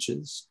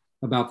teaches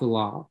about the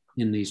law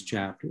in these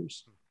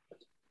chapters.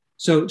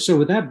 So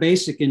with that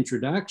basic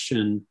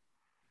introduction,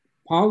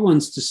 Paul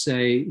wants to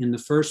say in the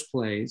first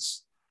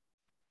place,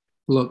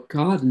 look,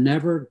 God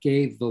never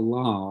gave the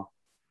law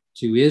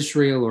to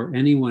Israel or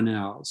anyone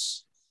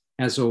else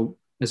as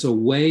a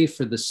way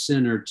for the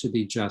sinner to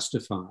be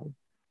justified.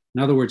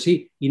 In other words,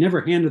 he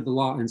never handed the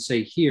law and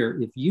say, here,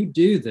 if you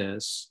do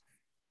this,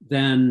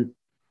 then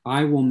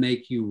I will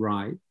make you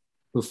right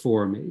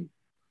before me.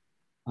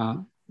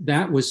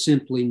 That was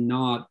simply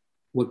not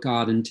what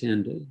God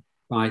intended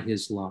by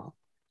his law.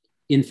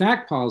 In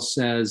fact, Paul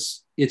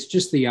says it's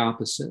just the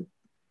opposite.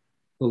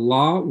 The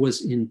law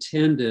was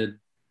intended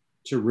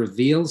to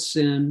reveal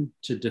sin,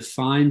 to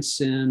define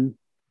sin,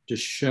 to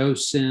show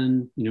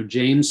sin.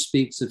 James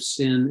speaks of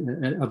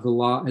sin, of the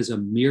law, as a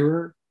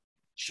mirror,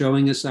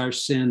 showing us our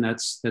sin.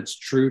 That's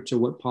true to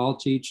what Paul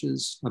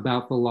teaches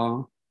about the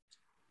law.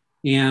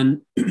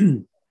 And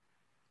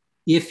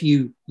if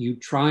you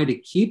try to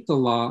keep the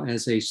law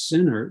as a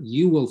sinner,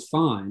 you will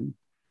find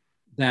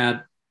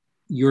that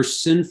your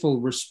sinful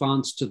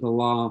response to the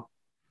law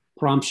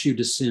prompts you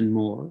to sin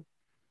more.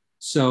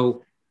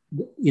 So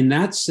in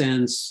that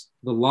sense,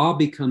 the law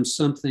becomes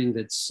something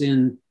that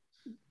sin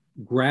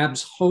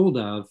grabs hold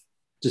of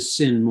to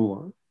sin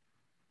more.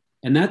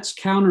 And that's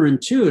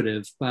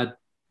counterintuitive, but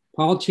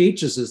Paul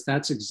teaches us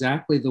that's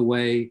exactly the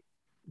way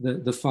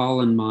the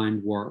fallen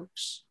mind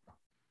works.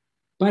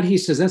 But he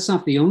says that's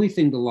not the only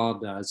thing the law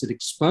does. It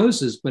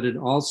exposes, but it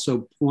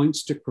also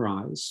points to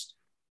Christ.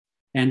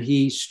 And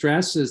he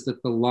stresses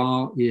that the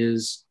law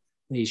is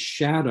a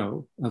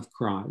shadow of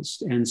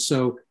Christ. And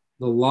so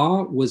the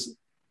law was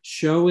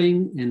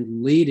showing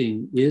and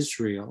leading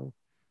Israel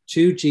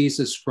to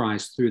Jesus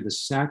Christ through the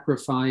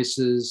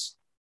sacrifices,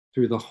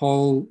 through the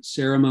whole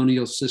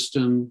ceremonial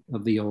system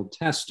of the Old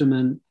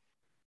Testament,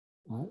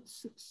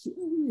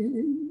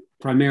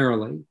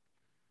 primarily.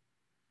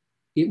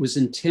 It was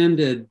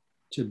intended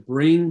to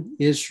bring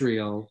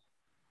Israel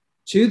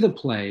to the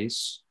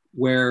place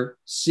where,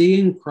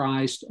 seeing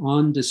Christ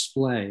on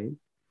display,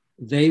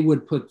 they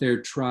would put their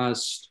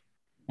trust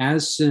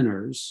as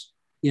sinners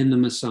in the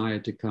Messiah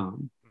to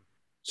come.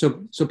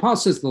 So Paul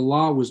says the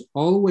law was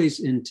always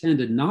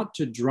intended not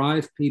to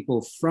drive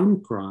people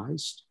from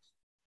Christ,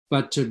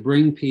 but to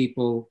bring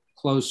people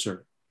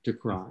closer to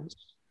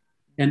Christ.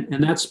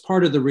 And that's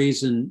part of the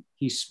reason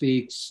he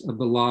speaks of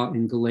the law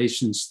in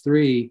Galatians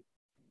 3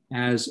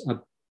 as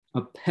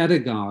a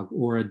pedagogue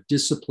or a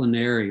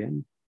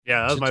disciplinarian.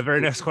 Yeah, that was my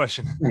very next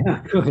question.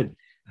 Yeah, good.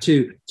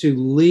 To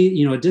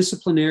lead, a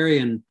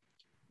disciplinarian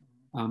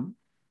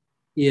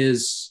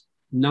is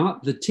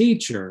not the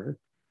teacher,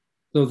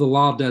 though the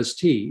law does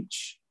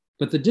teach,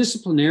 but the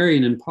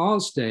disciplinarian in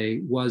Paul's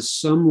day was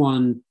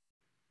someone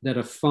that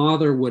a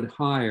father would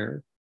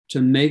hire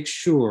to make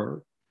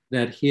sure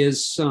that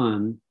his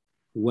son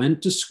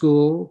went to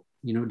school,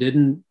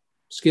 didn't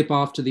skip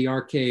off to the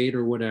arcade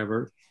or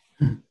whatever,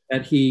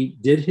 that he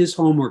did his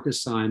homework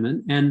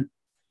assignment, and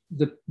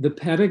the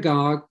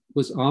pedagogue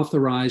was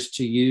authorized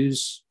to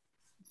use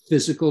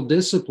physical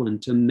discipline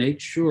to make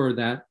sure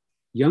that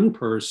young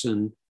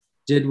person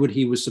did what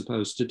he was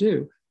supposed to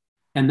do.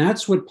 And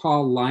that's what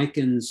Paul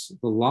likens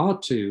the law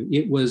to.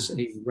 It was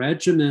a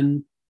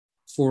regimen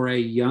for a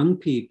young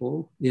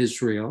people,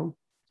 Israel,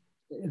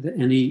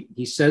 And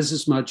he says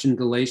as much in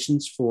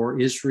Galatians 4,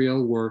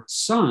 Israel were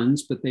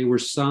sons, but they were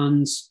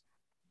sons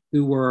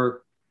who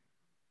were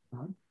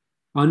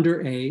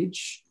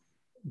underage.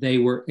 They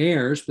were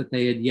heirs, but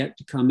they had yet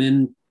to come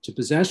into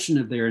possession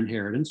of their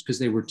inheritance because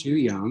they were too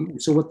young.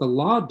 And so what the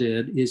law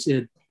did is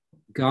it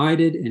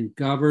guided and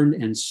governed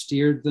and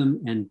steered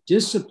them and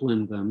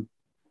disciplined them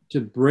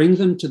to bring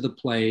them to the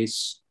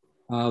place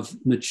of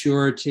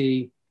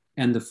maturity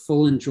and the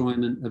full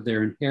enjoyment of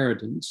their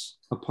inheritance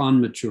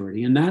upon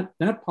maturity. And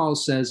that Paul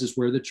says is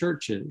where the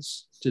church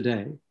is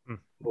today.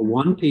 For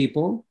one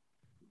people,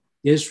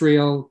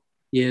 Israel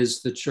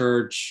is the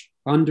church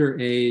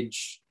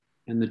underage,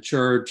 and the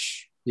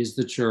church is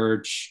the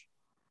church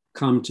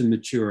come to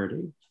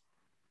maturity.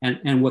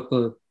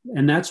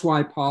 And that's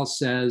why Paul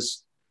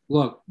says,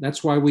 look,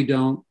 that's why we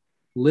don't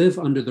live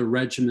under the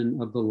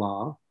regimen of the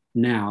law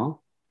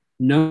now,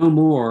 no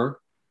more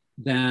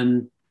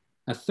than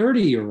a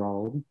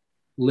 30-year-old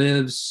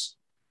lives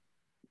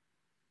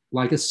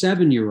like a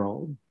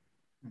 7-year-old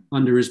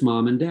under his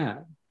mom and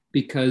dad,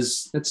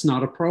 because that's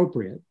not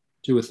appropriate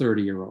to a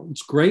 30-year-old.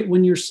 It's great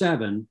when you're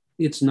 7.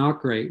 It's not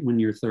great when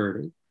you're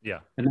 30. Yeah.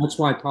 And that's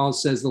why Paul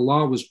says the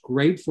law was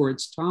great for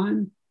its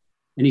time.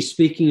 And he's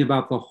speaking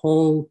about the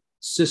whole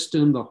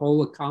system, the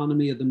whole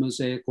economy of the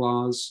Mosaic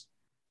laws.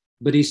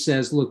 But he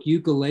says, look, you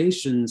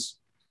Galatians,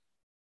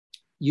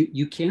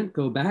 you can't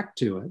go back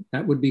to it.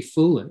 That would be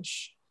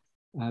foolish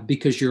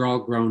because you're all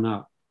grown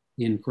up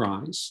in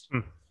Christ.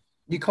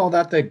 You call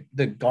that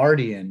the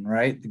guardian,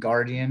 right? The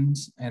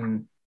guardians.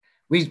 And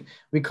we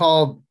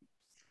call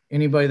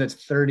anybody that's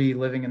 30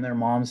 living in their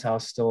mom's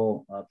house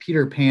still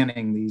Peter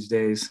Panning these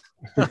days.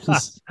 I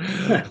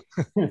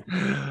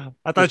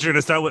thought you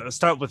were going to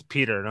start with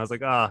Peter, and I was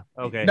like,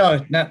 okay.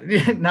 No,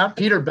 not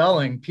Peter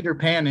Belling, Peter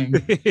Panning.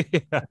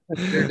 Yeah.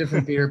 They're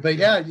different Peter. But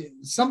yeah,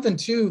 something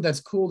too that's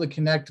cool to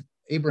connect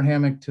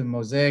Abrahamic to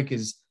Mosaic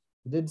is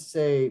it did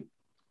say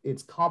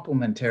it's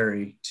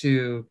complementary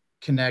to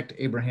connect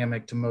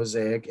Abrahamic to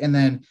Mosaic. And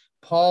then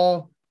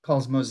Paul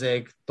calls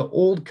Mosaic the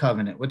old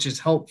covenant, which is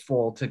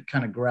helpful to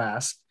kind of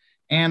grasp,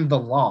 and the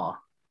law.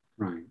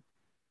 Right.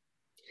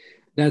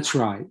 That's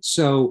right.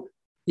 So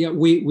yeah,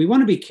 we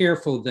want to be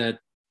careful that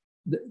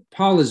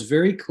Paul is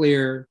very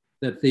clear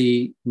that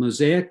the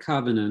Mosaic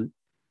covenant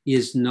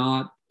is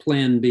not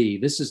plan B.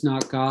 This is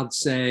not God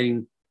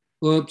saying,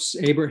 oops,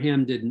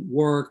 Abraham didn't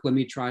work, let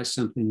me try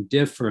something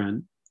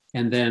different.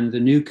 And then the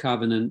new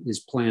covenant is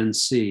plan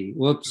C.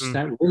 Whoops,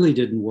 that really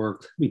didn't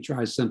work, let me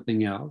try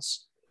something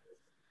else.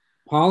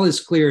 Paul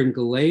is clear in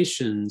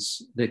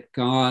Galatians that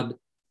God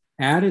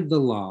added the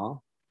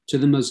law to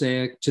the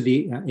Mosaic, to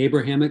the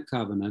Abrahamic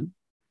covenant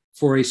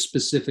for a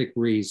specific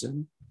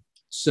reason.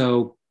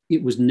 So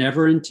it was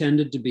never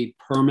intended to be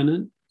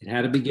permanent. It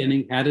had a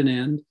beginning, had an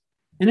end,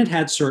 and it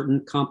had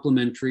certain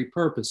complementary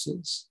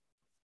purposes.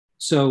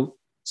 So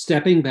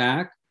stepping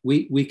back,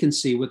 we can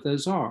see what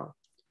those are.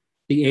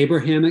 The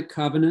Abrahamic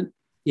covenant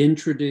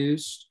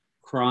introduced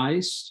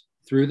Christ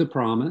through the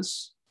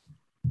promise.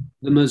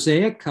 The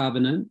Mosaic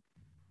covenant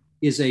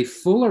is a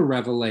fuller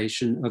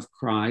revelation of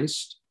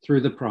Christ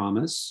through the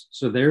promise.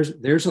 So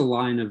there's a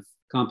line of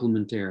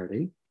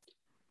complementarity.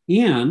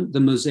 And the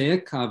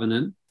Mosaic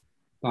covenant,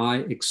 by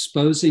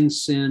exposing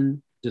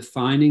sin,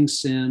 defining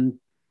sin,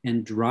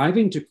 and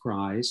driving to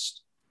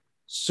Christ,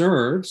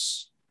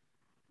 serves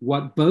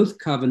what both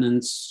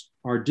covenants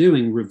are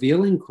doing,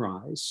 revealing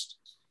Christ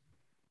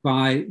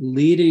by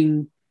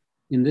leading,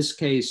 in this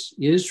case,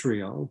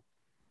 Israel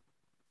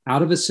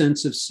out of a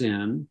sense of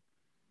sin,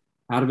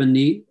 out of a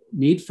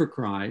need for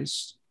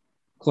Christ,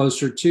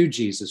 closer to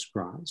Jesus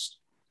Christ.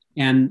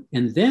 And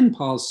then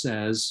Paul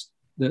says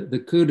that the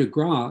coup de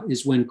grace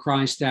is when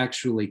Christ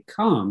actually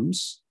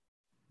comes,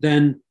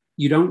 then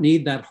you don't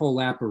need that whole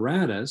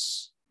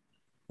apparatus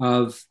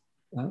of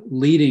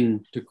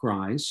leading to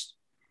Christ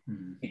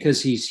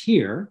because he's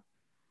here.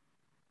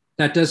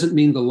 That doesn't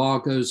mean the law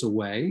goes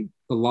away.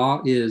 The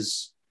law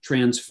is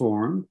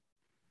transformed.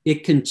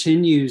 It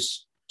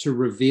continues to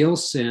reveal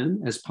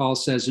sin, as Paul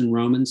says in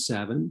Romans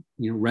 7,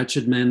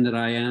 wretched man that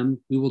I am,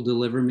 who will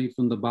deliver me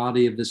from the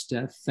body of this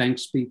death?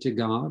 Thanks be to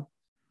God.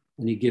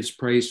 And he gives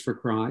praise for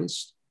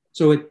Christ.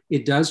 So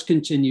it does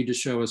continue to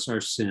show us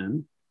our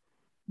sin.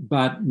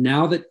 But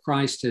now that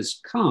Christ has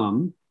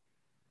come,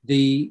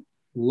 the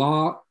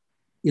law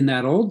in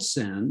that old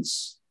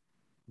sense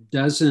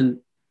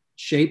doesn't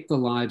shape the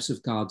lives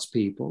of God's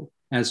people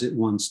as it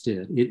once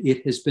did.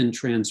 It has been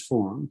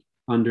transformed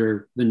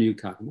under the new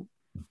covenant.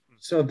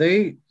 So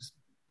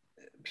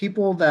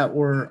people that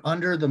were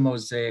under the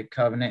Mosaic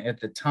covenant at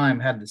the time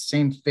had the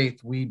same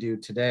faith we do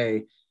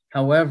today.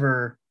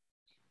 However,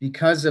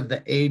 because of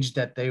the age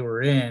that they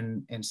were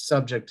in and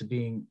subject to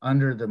being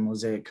under the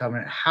Mosaic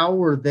covenant, how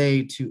were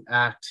they to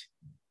act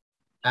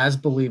as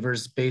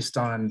believers based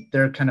on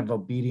their kind of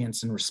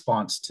obedience and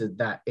response to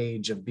that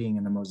age of being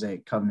in the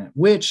Mosaic covenant,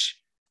 which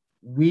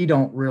we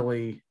don't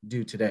really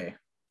do today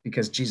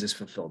because Jesus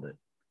fulfilled it?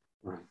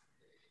 Right.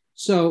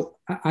 So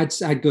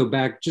I'd go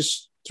back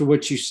just to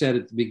what you said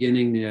at the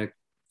beginning, Nick,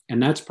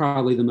 and that's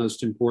probably the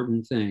most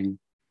important thing.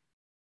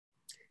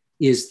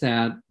 is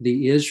that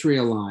the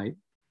Israelite,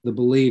 the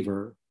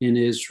believer in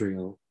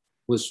Israel,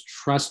 was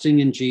trusting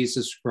in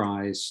Jesus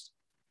Christ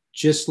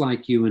just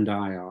like you and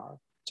I are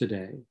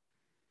today.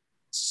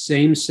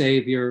 Same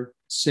Savior,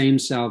 same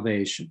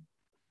salvation.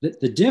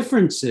 The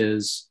difference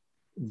is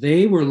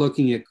they were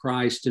looking at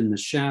Christ in the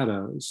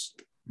shadows.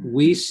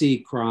 We see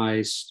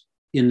Christ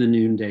in the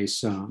noonday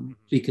sun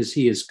because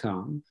he has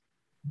come.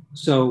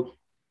 So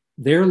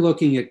they're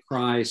looking at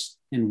Christ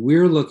and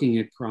we're looking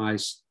at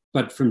Christ,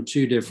 but from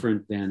two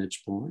different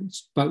vantage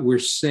points. But we're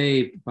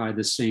saved by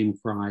the same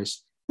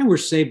Christ, and we're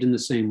saved in the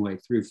same way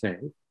through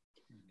faith.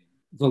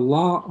 The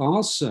law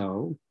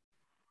also,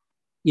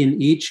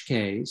 in each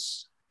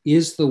case,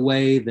 is the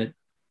way that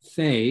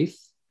faith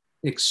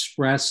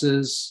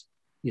expresses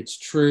its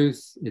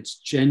truth, its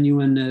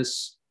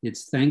genuineness,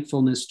 its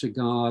thankfulness to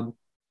God.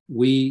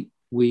 We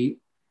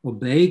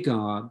obey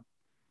God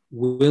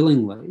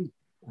willingly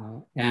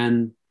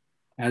and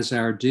as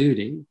our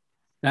duty.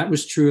 That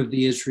was true of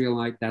the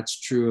Israelite. That's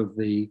true of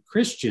the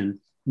Christian,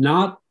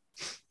 not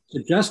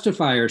to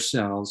justify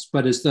ourselves,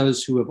 but as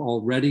those who have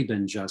already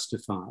been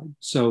justified.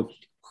 So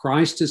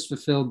Christ has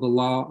fulfilled the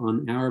law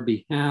on our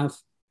behalf.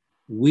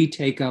 We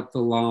take up the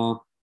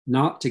law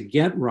not to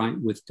get right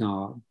with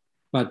God,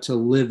 but to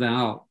live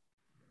out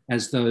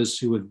as those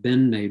who have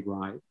been made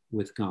right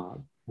with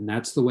God. And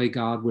that's the way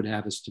God would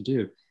have us to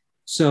do.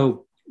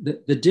 So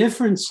the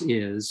difference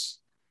is,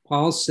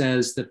 Paul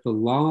says that the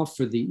law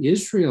for the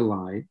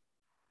Israelite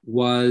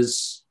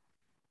was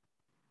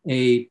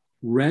a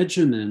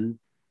regimen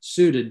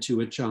suited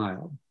to a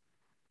child.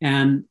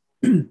 And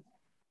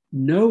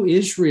no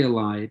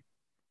Israelite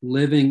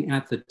living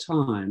at the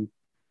time,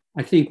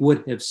 I think,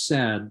 would have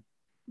said,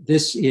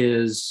 this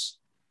is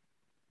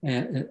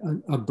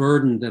a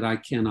burden that I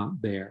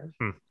cannot bear.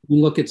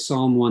 You look at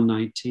Psalm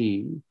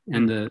 119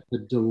 and the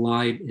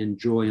delight and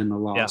joy in the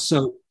law. Yeah.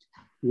 So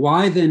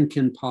why then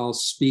can Paul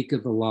speak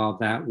of the law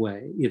that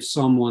way if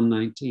Psalm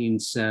 119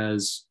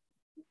 says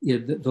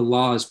the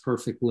law is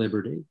perfect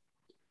liberty?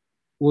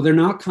 Well, they're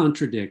not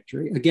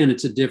contradictory. Again,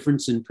 it's a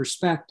difference in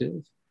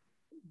perspective.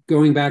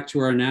 Going back to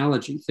our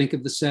analogy, think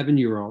of the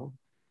 7-year-old.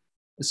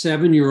 A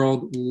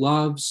 7-year-old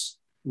loves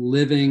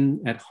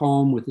living at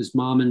home with his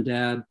mom and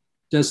dad,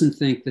 doesn't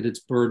think that it's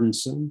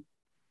burdensome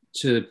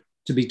to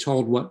be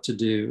told what to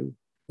do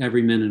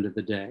every minute of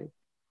the day.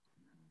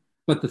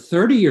 But the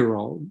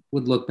 30-year-old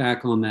would look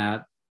back on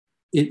that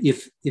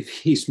if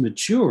he's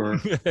mature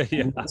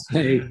and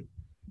say,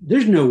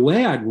 there's no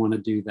way I'd want to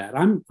do that.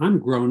 I'm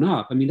grown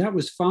up. I mean, that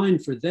was fine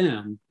for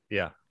them,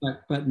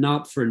 but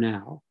not for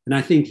now. And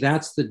I think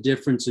that's the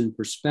difference in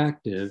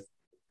perspective.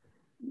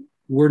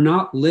 We're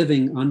not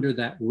living under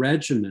that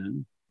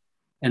regimen,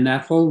 and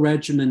that whole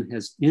regimen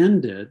has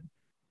ended.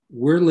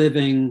 We're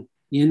living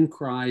in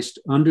Christ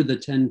under the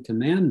 10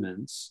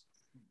 Commandments,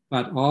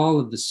 but all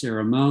of the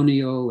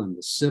ceremonial and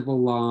the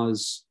civil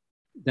laws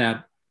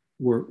that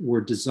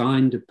were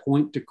designed to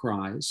point to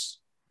Christ,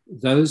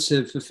 those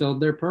have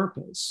fulfilled their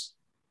purpose.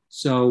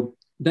 So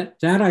that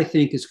I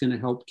think is going to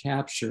help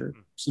capture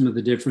some of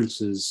the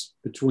differences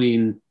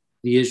between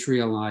the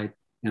Israelite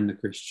and the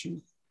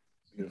Christian.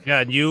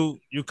 Yeah, and you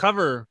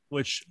cover,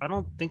 which I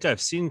don't think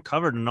I've seen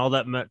covered in all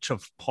that much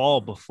of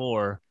Paul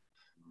before,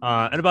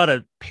 and about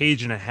a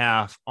page and a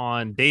half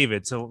on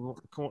David. So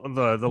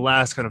the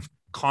last kind of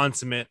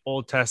consummate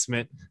Old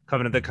Testament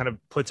covenant that kind of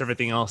puts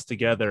everything else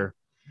together.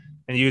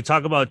 And you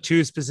talk about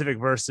two specific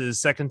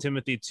verses, 2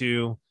 Timothy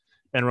 2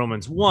 and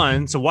Romans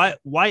 1. So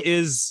why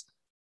is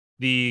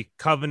the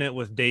covenant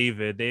with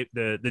David,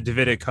 the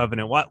Davidic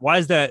covenant, why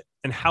is that,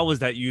 and how is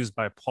that used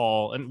by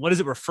Paul, and what does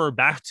it refer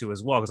back to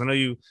as well? Because I know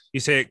you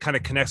say it kind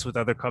of connects with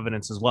other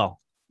covenants as well.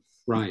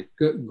 Right.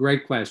 Good,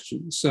 great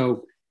question.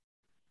 So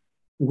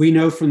we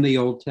know from the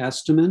Old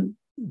Testament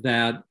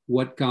that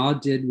what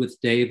God did with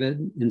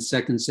David in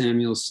 2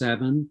 Samuel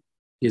 7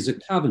 is a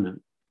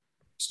covenant.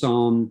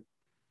 Psalm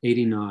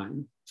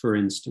 89, for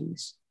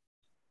instance.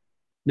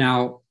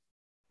 Now,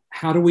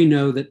 how do we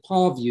know that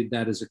Paul viewed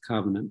that as a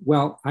covenant?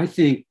 Well, I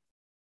think,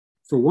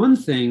 for one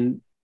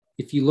thing,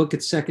 if you look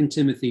at 2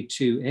 Timothy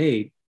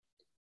 2:8,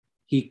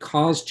 he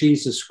calls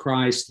Jesus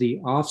Christ the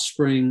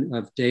offspring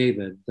of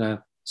David,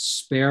 the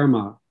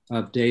sperma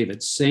of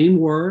David. Same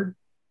word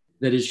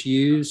that is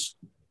used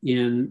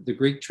in the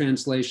Greek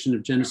translation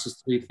of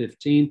Genesis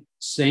 3:15,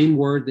 same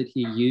word that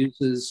he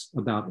uses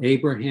about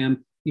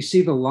Abraham. You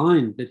see the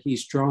line that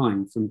he's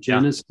drawing from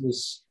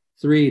Genesis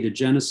 3 to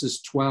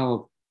Genesis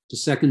 12 to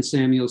 2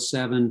 Samuel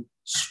 7,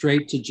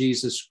 straight to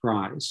Jesus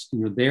Christ. You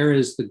know, there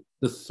is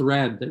the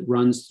thread that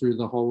runs through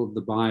the whole of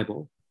the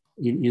Bible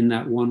in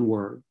that one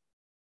word.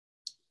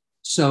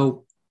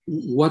 So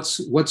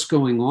what's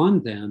going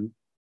on then?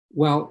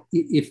 Well,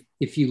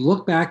 if you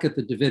look back at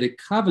the Davidic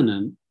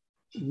covenant,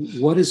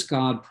 what is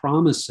God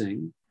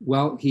promising?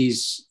 Well,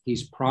 he's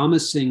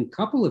promising a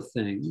couple of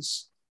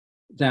things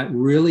that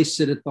really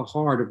sit at the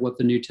heart of what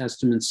the New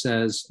Testament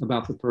says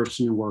about the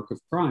person and work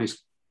of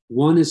Christ.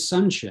 One is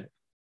sonship.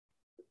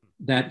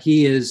 that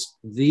he is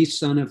the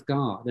Son of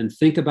God. And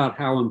think about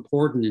how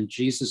important in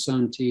Jesus'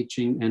 own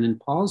teaching and in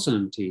Paul's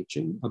own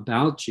teaching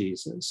about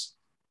Jesus,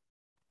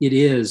 it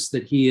is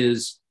that he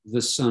is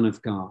the Son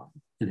of God,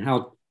 and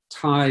how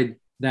tied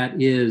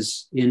that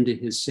is into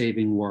his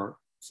saving work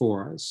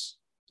for us.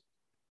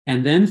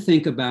 And then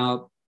think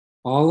about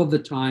all of the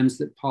times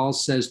that Paul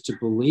says to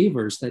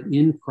believers that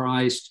in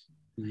Christ,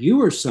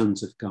 you are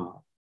sons of God.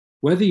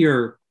 Whether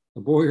you're a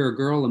boy or a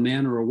girl, a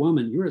man or a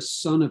woman, you're a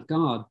son of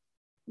God.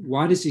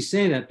 Why does he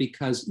say that?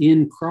 Because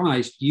in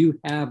Christ, you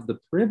have the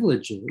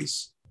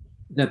privileges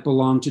that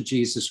belong to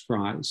Jesus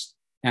Christ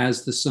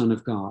as the Son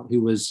of God,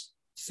 who was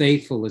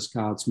faithful as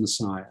God's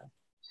Messiah.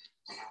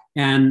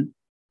 And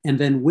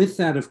then with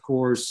that, of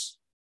course,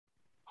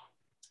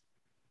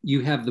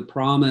 you have the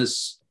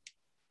promise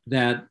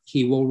that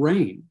he will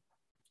reign.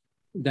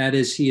 That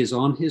is, he is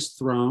on his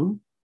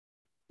throne.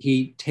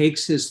 He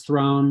takes his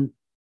throne,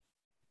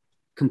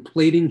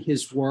 completing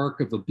his work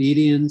of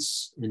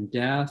obedience and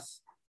death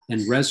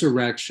and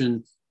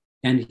resurrection,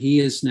 and he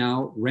is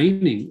now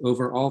reigning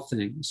over all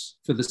things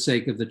for the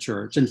sake of the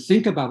church. And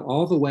think about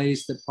all the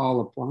ways that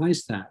Paul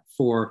applies that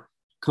for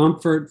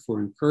comfort, for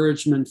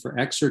encouragement, for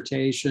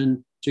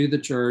exhortation to the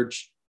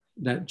church,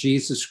 that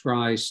Jesus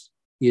Christ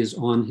is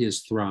on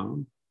his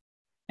throne.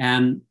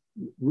 And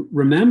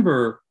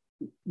remember,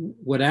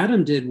 what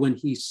Adam did when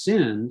he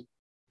sinned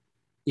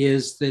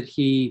is that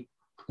he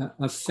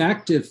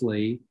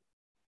effectively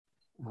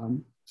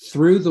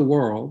threw the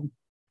world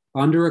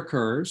under a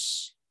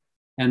curse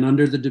and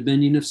under the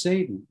dominion of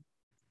Satan.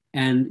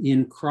 And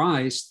in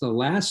Christ, the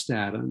last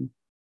Adam,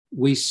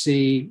 we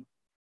see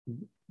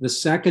the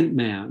second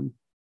man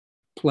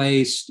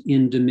placed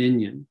in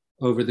dominion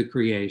over the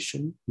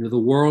creation. You know, the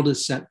world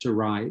is set to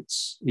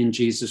rights in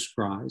Jesus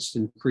Christ,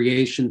 and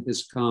creation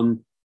has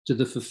come to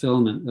the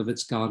fulfillment of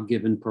its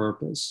God-given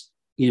purpose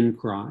in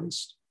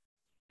Christ.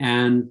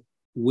 And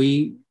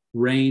we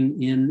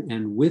reign in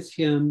and with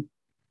him,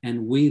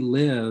 and we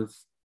live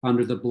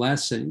under the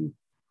blessing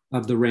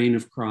of the reign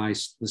of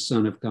Christ, the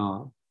Son of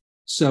God.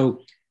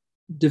 So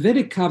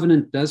Davidic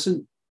covenant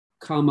doesn't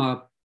come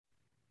up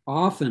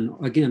often,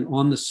 again,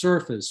 on the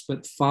surface,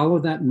 but follow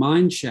that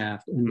mine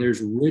shaft, and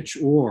there's rich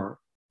ore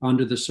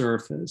under the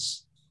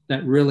surface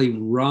that really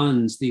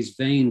runs, these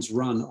veins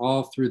run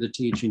all through the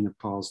teaching of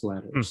Paul's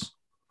letters.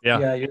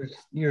 Yeah,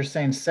 you're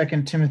saying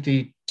 2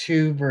 Timothy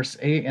 2, verse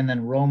 8, and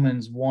then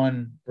Romans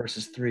 1,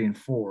 verses 3 and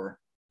 4.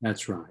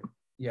 That's right.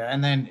 Yeah,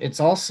 and then it's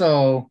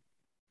also,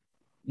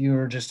 you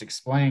were just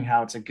explaining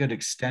how it's a good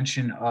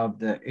extension of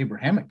the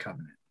Abrahamic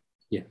covenant.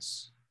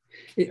 Yes,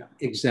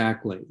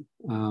 exactly.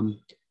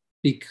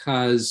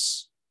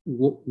 Because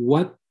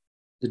what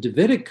the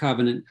Davidic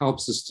covenant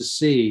helps us to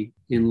see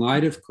in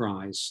light of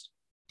Christ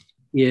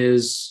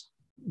is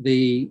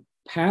the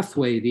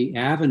pathway, the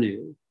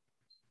avenue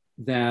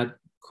that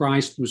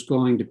Christ was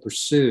going to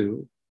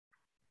pursue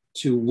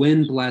to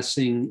win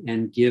blessing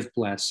and give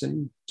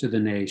blessing to the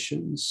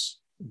nations,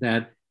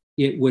 that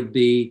it would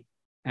be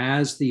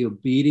as the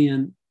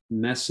obedient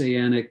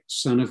messianic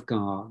Son of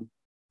God,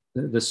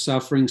 the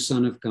suffering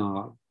Son of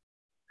God,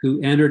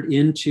 who entered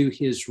into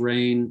his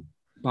reign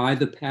by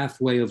the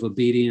pathway of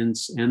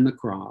obedience and the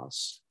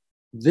cross.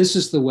 This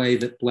is the way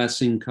that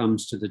blessing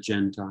comes to the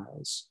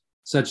Gentiles,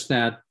 such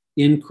that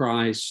in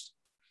Christ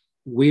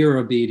we are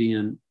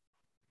obedient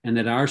and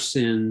that our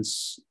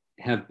sins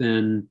have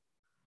been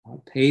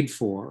paid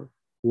for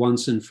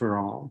once and for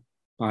all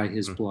by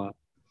his blood.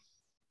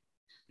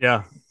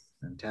 Yeah.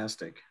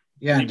 Fantastic.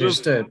 Yeah, and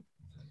just to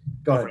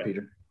go ahead,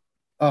 Peter.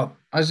 Oh,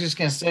 I was just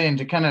going to say, and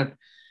to kind of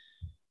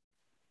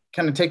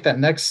take that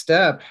next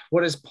step,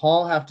 what does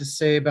Paul have to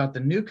say about the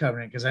new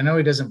covenant? Because I know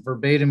he doesn't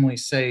verbatimly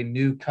say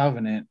new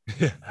covenant.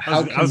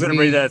 I was going to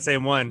bring that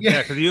same one.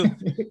 Yeah, because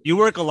you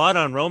work a lot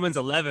on Romans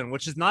 11,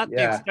 which is not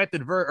the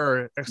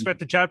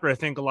expected chapter I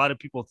think a lot of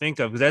people think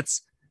of, because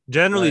that's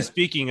generally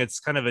speaking, it's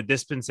kind of a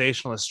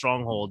dispensationalist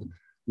stronghold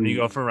when you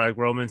go from like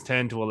Romans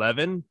 10 to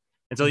 11.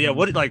 And so,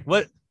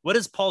 what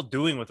is Paul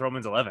doing with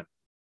Romans 11?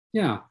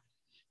 Yeah,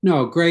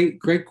 no, great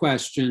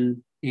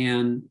question.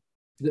 And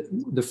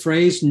the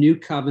phrase new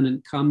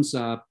covenant comes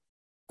up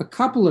a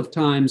couple of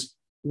times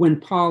when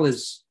Paul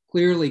is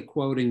clearly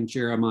quoting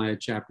Jeremiah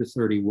chapter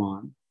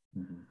 31.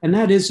 And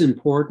that is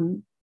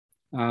important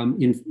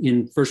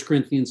in 1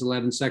 Corinthians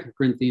 11, 2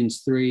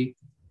 Corinthians 3.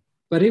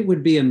 But it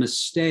would be a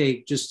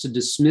mistake just to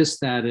dismiss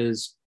that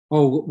as,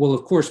 oh, well,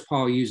 of course,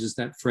 Paul uses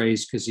that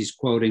phrase because he's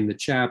quoting the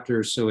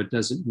chapter, so it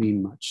doesn't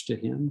mean much to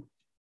him.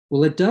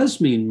 Well, it does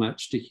mean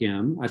much to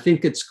him. I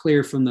think it's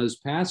clear from those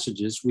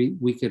passages.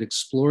 We could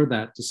explore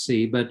that to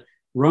see. But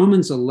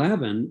Romans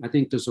 11, I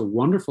think, does a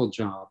wonderful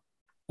job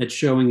at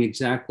showing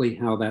exactly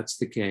how that's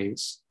the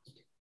case.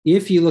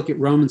 If you look at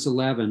Romans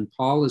 11,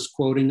 Paul is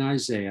quoting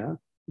Isaiah,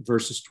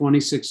 verses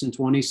 26 and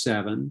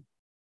 27,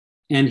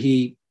 and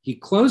he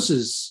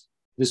closes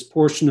this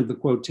portion of the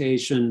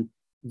quotation,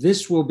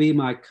 "This will be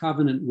my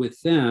covenant with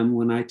them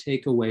when I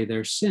take away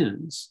their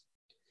sins."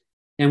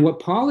 And what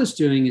Paul is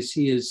doing is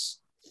he is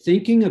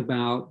thinking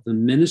about the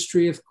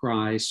ministry of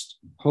Christ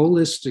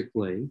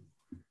holistically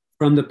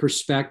from the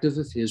perspective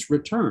of his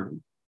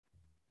return.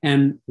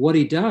 And what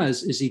he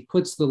does is he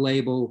puts the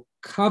label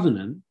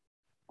covenant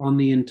on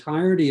the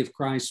entirety of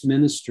Christ's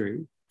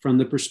ministry from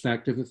the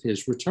perspective of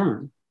his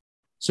return.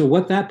 So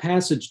what that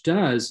passage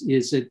does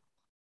is it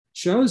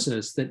shows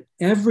us that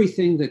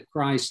everything that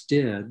Christ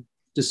did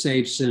to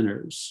save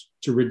sinners,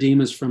 to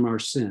redeem us from our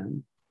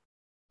sin,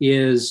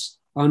 is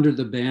under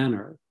the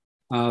banner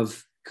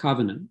of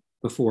covenant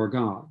before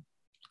God.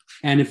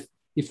 And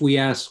if we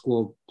ask,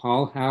 well,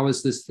 Paul, how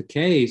is this the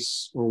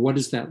case? Or what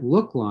does that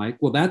look like?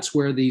 Well, that's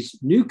where these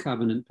new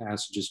covenant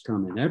passages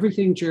come in.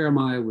 Everything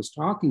Jeremiah was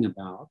talking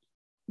about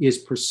is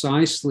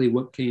precisely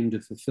what came to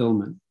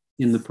fulfillment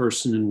in the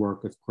person and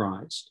work of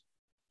Christ.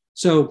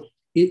 So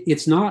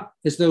it's not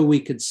as though we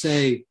could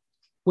say,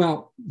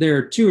 well, there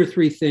are 2 or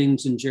 3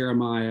 things in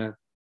Jeremiah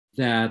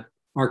that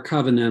are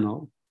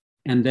covenantal,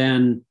 and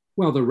then,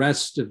 well, the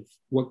rest of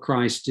what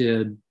Christ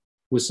did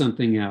was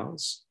something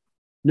else.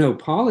 No,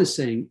 Paul is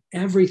saying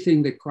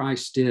everything that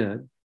Christ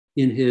did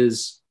in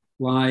his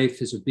life,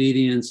 his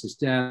obedience, his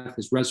death,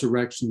 his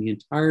resurrection, the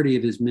entirety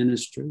of his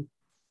ministry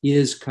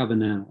is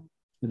covenantal.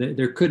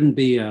 There couldn't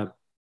be a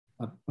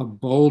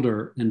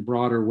bolder and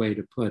broader way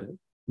to put it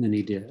than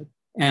he did.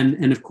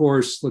 And of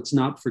course, let's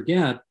not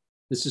forget,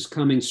 this is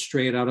coming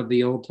straight out of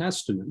the Old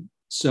Testament.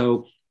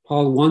 So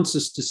Paul wants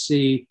us to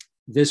see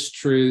this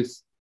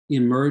truth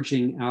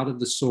emerging out of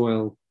the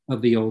soil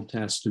of the Old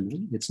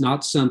Testament. It's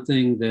not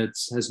something that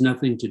has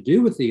nothing to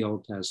do with the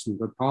Old Testament,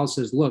 but Paul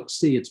says, look,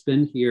 see, it's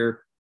been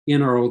here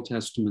in our Old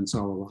Testaments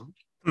all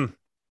along.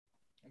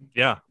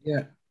 Yeah.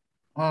 Yeah.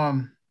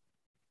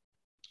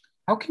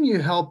 How can you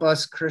help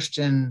us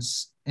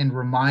Christians and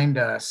remind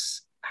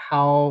us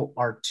how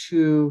our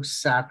 2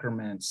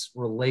 sacraments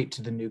relate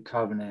to the new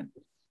covenant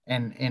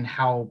and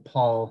how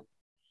Paul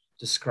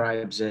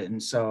describes it?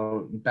 And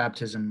so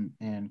baptism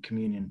and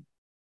communion.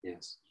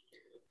 Yes.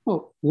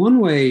 Well, one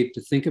way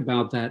to think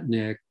about that,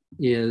 Nick,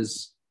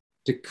 is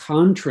to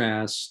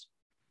contrast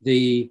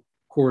the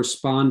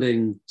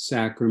corresponding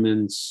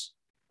sacraments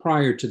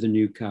prior to the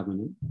new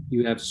covenant.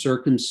 You have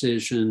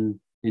circumcision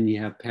and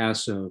you have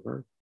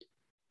Passover.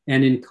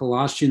 And in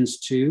Colossians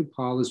 2,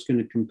 Paul is going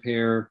to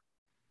compare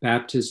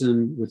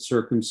baptism with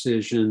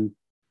circumcision.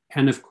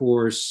 And of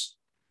course,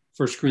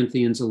 1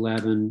 Corinthians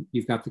 11,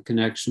 you've got the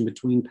connection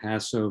between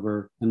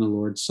Passover and the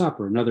Lord's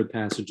Supper and other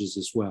passages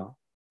as well.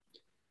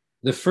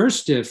 The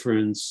first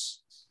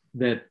difference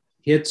that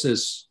hits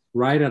us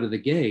right out of the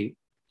gate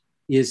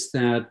is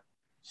that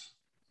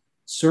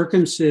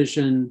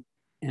circumcision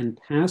and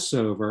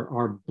Passover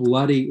are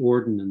bloody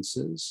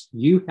ordinances.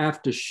 You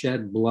have to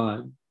shed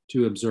blood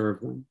to observe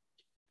them.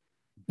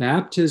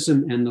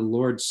 Baptism and the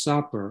Lord's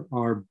Supper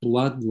are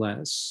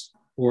bloodless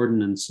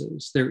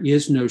ordinances. There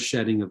is no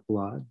shedding of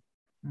blood.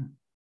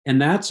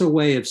 And that's a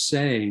way of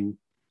saying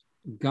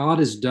God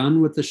is done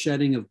with the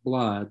shedding of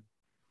blood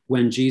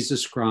when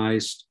Jesus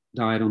Christ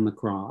died on the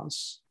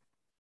cross.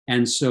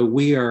 And so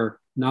we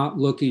are not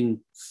looking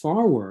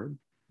forward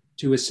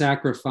to a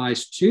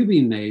sacrifice to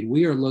be made.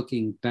 We are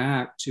looking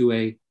back to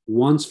a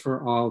once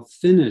for all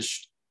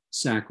finished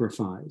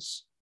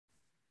sacrifice.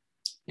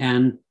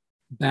 And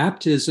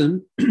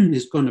baptism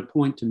is going to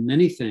point to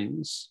many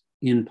things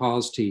in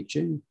Paul's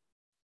teaching,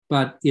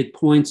 but it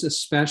points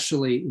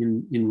especially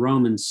in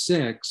Romans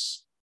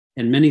 6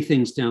 and many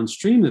things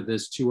downstream of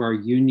this to our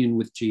union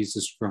with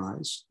Jesus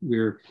Christ.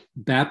 We're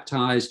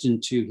baptized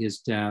into his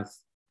death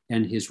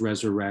and his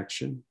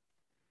resurrection.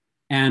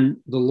 And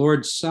the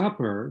Lord's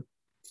Supper,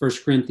 1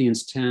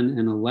 Corinthians 10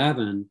 and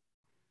 11,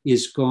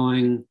 is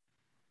going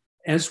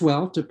as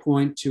well to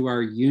point to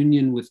our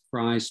union with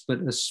Christ,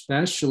 but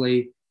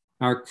especially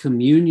our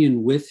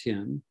communion with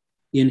him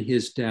in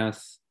his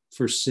death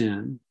for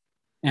sin.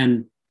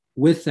 And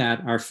with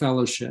that, our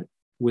fellowship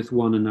with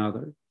one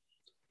another.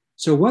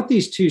 So what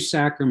these 2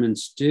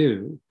 sacraments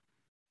do,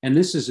 and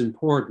this is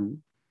important,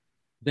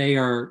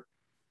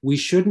 we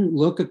shouldn't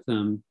look at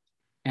them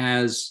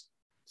as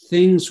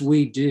things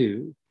we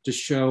do to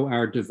show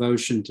our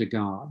devotion to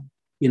God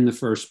in the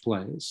first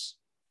place.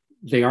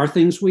 They are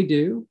things we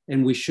do,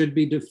 and we should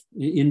be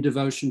in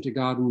devotion to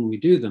God when we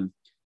do them.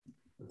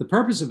 The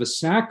purpose of a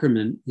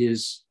sacrament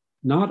is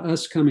not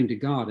us coming to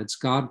God, it's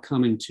God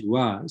coming to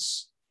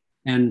us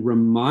and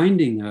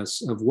reminding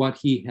us of what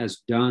he has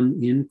done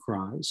in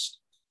Christ.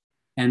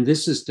 And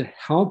this is to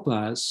help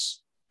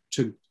us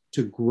to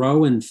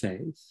grow in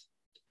faith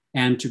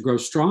and to grow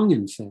strong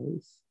in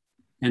faith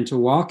and to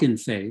walk in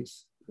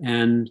faith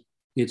and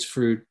its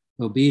fruit,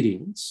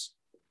 obedience,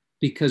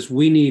 because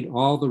we need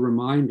all the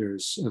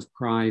reminders of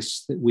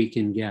Christ that we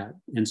can get.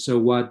 And so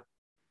what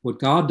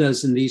God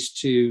does in these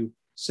 2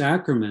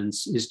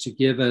 sacraments is to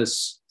give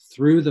us,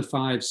 through the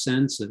 5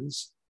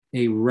 senses,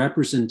 a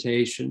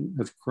representation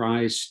of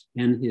Christ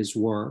and his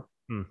work,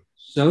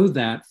 so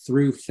that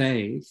through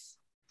faith,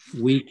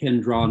 we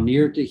can draw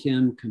near to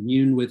him,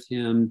 commune with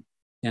him,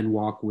 and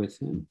walk with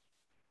him.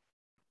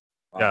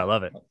 Yeah, I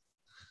love it.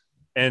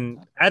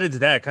 And added to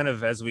that, kind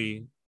of as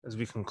we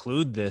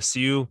conclude this,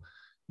 you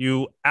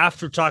you,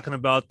 after talking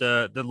about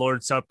the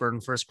Lord's Supper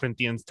in 1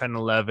 Corinthians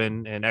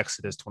 10:11 and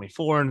Exodus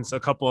 24, and a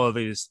couple of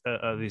these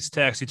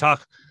texts, you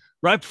talk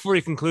right before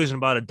your conclusion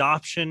about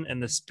adoption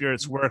and the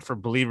Spirit's work for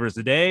believers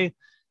today,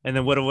 and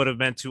then what it would have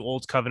meant to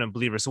Old Covenant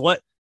believers. So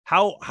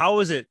how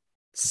is it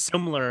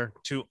similar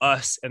to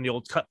us and the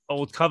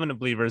Old Covenant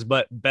believers,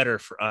 but better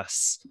for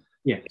us?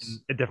 Yes, in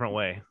a different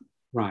way.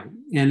 Right.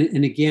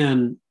 And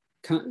again,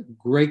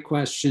 great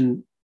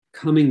question.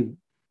 Coming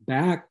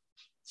back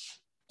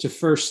to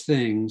first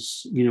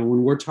things,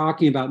 when we're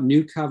talking about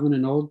New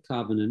Covenant, Old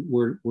Covenant,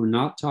 we're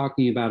not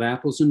talking about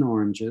apples and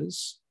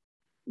oranges.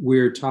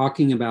 We're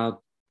talking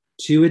about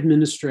two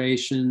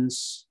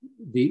administrations.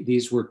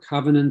 These were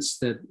covenants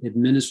that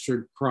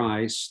administered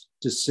Christ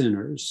to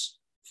sinners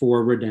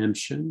for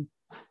redemption.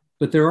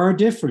 But there are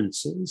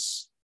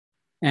differences,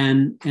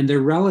 and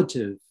they're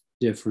relative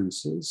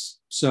differences.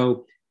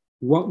 So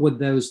what would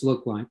those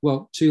look like?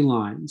 Well, two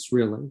lines,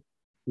 really.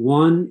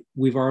 One,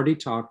 we've already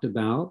talked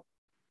about,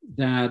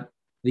 that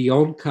the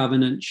Old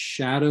Covenant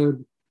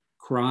shadowed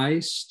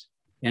Christ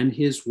and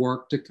his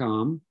work to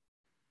come.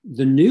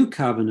 The New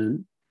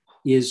Covenant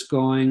is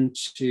going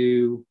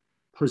to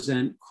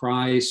present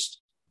Christ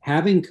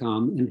having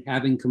come and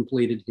having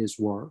completed his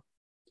work.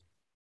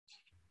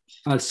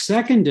 A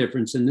second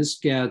difference, and this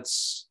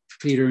gets,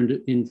 Peter,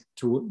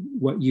 into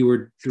what you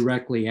were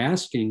directly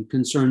asking,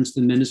 concerns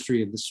the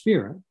ministry of the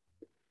Spirit.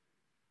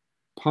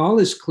 Paul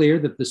is clear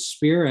that the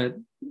Spirit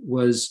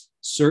was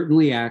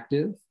certainly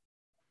active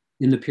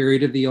in the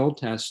period of the Old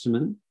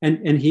Testament,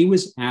 and he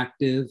was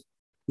active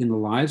in the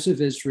lives of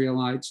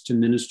Israelites to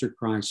minister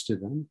Christ to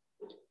them.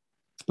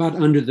 But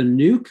under the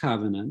New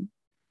Covenant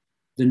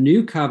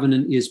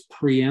is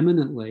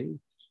preeminently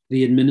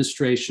the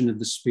administration of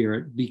the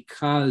Spirit,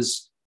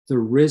 because the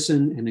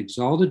risen and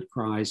exalted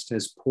Christ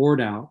has poured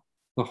out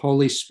the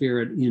Holy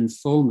Spirit in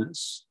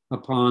fullness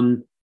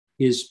upon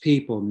his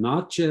people,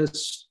 not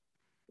just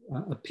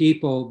a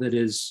people that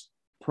is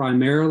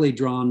primarily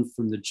drawn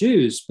from the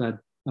Jews, but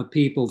a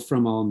people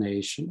from all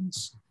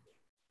nations.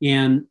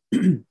 And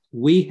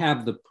we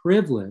have the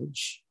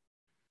privilege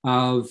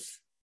of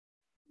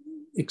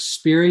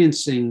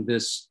experiencing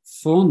this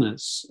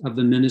fullness of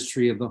the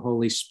ministry of the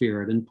Holy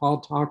Spirit. And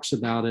Paul talks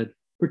about it,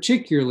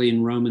 particularly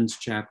in Romans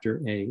chapter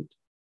 8,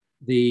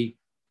 the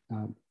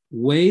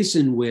ways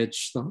in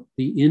which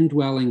the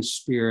indwelling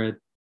Spirit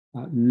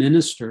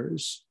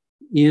ministers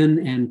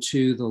in and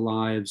to the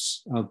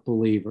lives of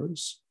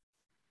believers.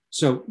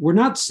 So we're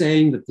not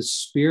saying that the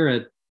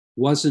Spirit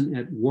wasn't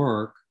at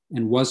work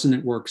and wasn't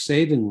at work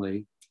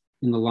savingly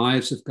in the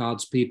lives of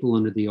God's people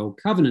under the Old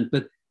Covenant,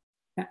 but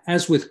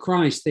as with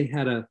Christ, they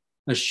had a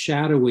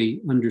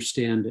shadowy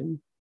understanding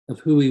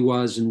of who he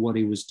was and what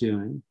he was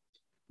doing.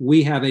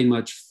 We have a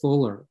much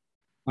fuller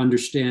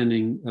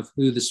understanding of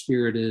who the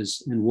Spirit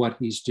is and what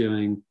he's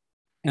doing,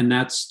 and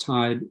that's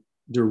tied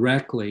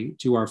directly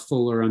to our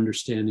fuller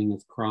understanding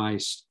of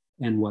Christ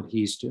and what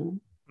he's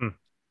doing.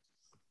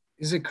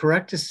 Is it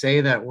correct to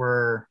say that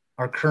our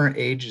current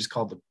age is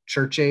called the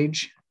church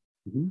age?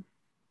 Mm-hmm.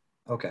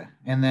 Okay.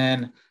 And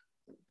then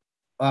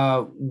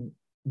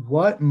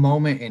what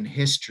moment in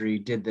history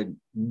did the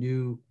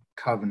new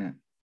covenant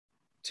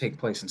take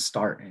place and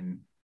start and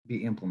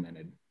be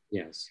implemented?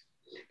 Yes.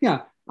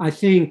 Yeah, I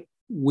think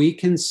we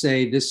can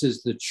say this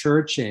is the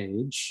church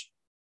age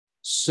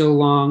so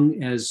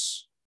long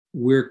as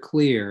we're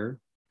clear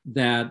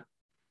that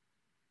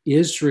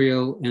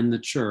Israel and the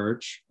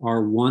church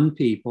are one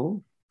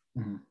people.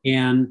 Mm-hmm.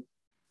 And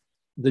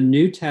the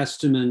New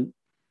Testament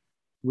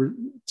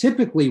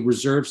typically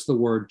reserves the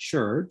word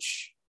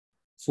church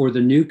for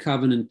the new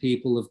covenant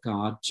people of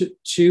God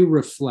to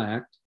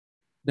reflect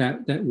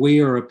that we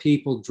are a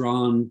people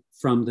drawn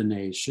from the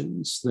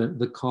nations,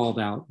 the called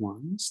out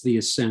ones, the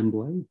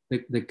assembly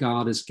that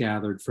God has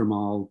gathered from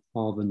all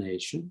the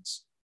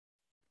nations.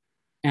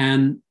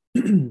 And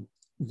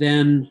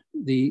then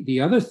the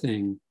other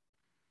thing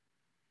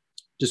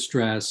to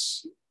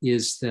stress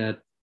is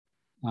that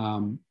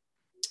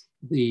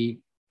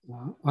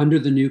under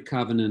the new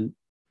covenant,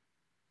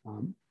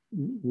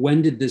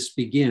 when did this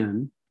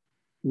begin?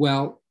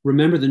 Well,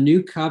 remember, the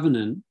new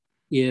covenant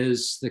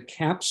is the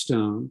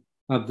capstone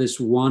of this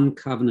one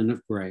covenant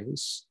of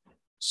grace.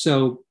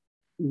 So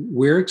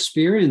we're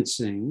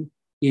experiencing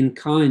in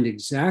kind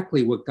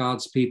exactly what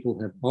God's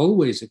people have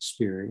always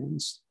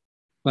experienced,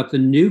 but the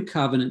new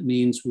covenant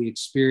means we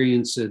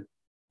experience it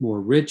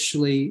more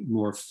richly,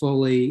 more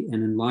fully,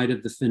 and in light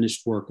of the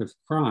finished work of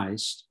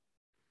Christ.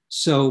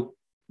 So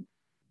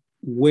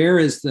where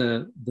is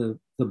the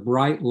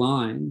bright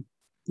line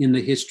in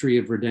the history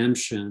of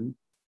redemption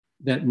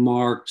that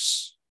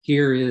marks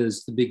here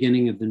is the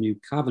beginning of the new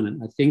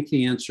covenant? I think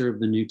the answer of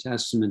the New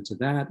Testament to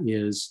that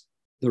is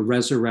the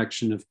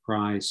resurrection of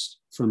Christ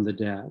from the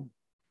dead.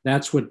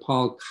 That's what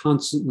Paul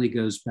constantly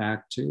goes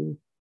back to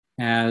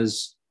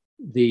as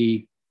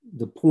the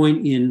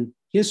point in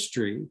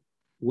history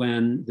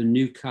when the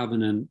new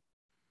covenant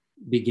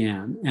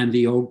began and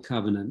the old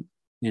covenant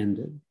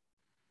ended.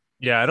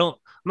 Yeah, I'm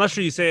not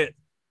sure you say it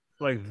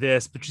like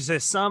this, but you say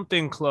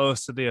something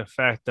close to the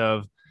effect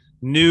of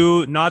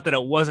new, not that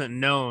it wasn't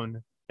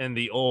known in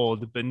the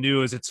old, but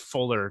new as it's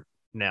fuller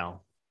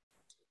now.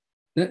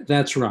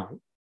 That's right.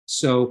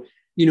 So,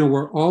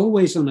 we're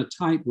always on a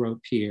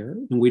tightrope here,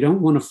 and we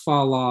don't want to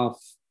fall off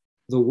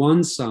the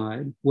one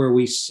side where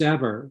we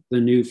sever the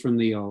new from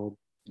the old.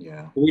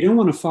 Yeah. We don't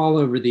want to fall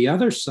over the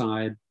other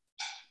side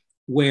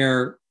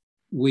where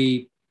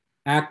we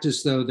act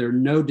as though there are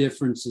no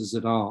differences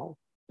at all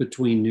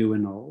between new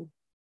and old.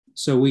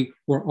 So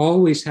we're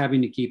always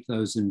having to keep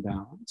those in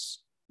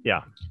balance.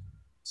 Yeah.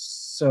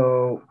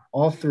 So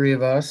all three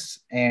of us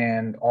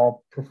and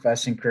all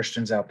professing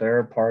Christians out there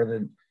are part of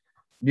the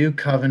new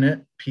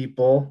covenant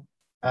people.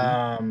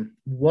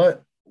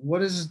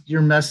 What is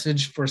your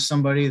message for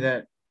somebody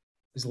that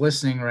is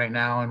listening right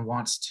now and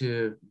wants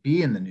to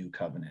be in the new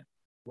covenant?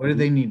 What do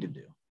they need to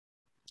do?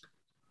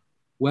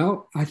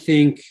 Well, I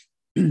think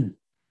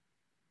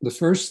the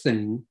first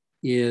thing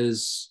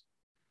is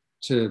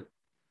to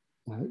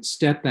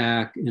step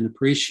back and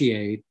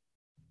appreciate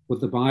what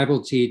the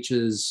Bible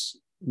teaches,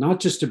 not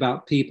just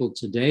about people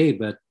today,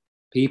 but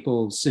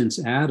people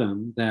since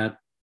Adam, that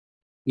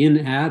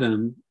in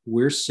Adam,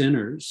 we're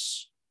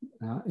sinners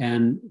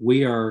and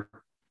we are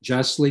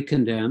justly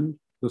condemned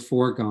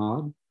before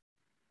God,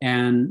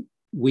 and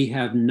we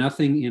have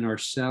nothing in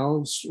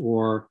ourselves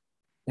or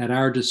at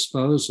our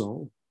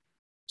disposal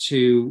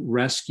to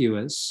rescue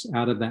us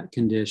out of that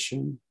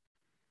condition.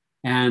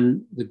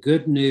 And the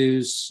good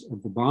news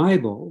of the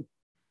Bible,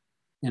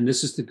 and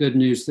this is the good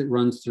news that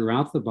runs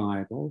throughout the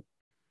Bible,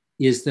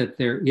 is that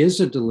there is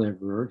a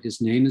deliverer.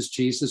 His name is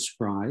Jesus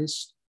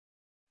Christ.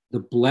 The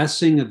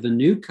blessing of the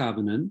new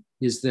covenant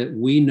is that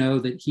we know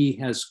that he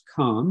has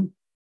come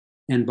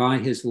and by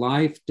his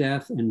life,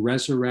 death, and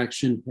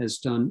resurrection has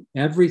done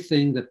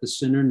everything that the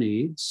sinner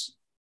needs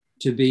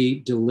to be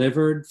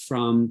delivered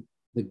from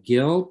the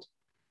guilt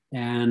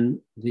and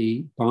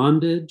the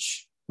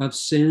bondage of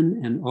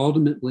sin, and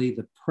ultimately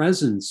the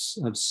presence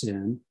of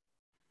sin,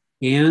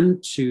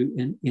 and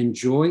to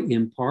enjoy,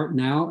 in part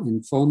now,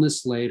 in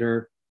fullness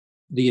later,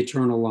 the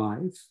eternal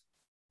life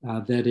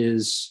that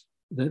is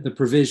the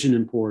provision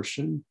and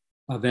portion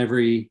of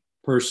every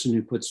person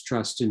who puts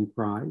trust in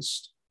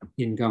Christ,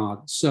 in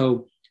God.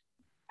 So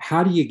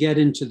how do you get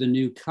into the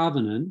new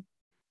covenant?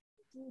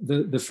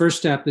 The first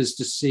step is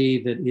to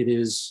see that it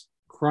is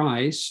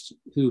Christ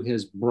who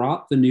has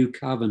brought the new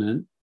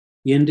covenant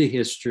into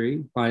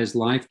history by his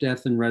life,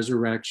 death, and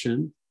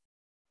resurrection,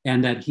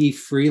 and that he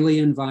freely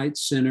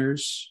invites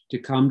sinners to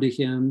come to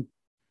him.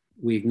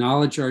 We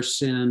acknowledge our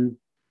sin.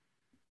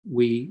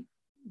 We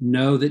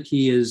know that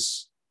he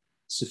is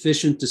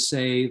sufficient to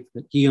save,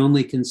 that he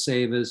only can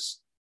save us,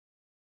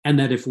 and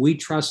that if we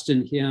trust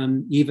in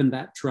him, even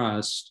that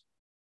trust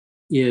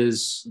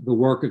is the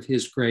work of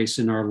his grace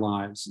in our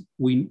lives.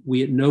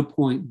 We at no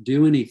point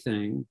do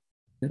anything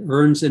that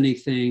earns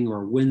anything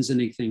or wins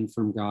anything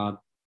from God.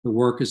 The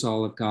work is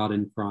all of God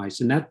in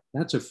Christ. And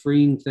that's a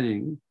freeing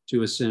thing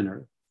to a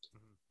sinner.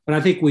 But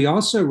I think we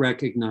also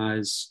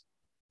recognize,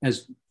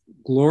 as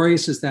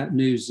glorious as that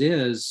news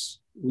is,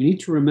 we need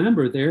to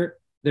remember there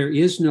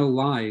is no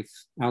life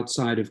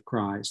outside of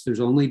Christ. There's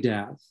only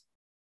death.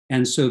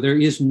 And so there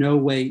is no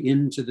way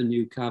into the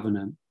new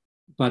covenant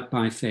but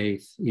by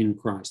faith in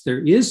Christ.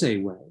 There is a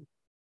way,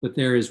 but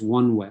there is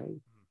one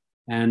way.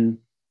 And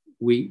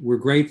we're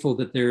grateful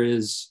that there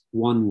is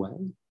one way.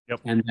 Yep.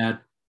 And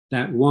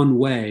that one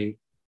way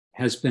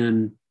has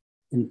been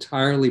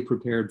entirely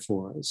prepared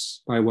for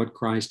us by what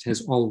Christ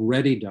has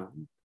already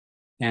done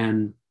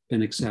and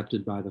been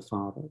accepted by the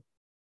Father.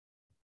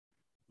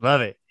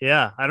 Love it.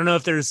 Yeah. I don't know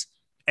if there's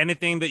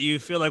anything that you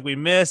feel like we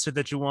missed or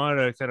that you want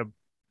to kind of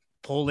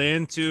pull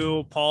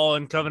into Paul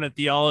and covenant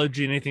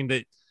theology, anything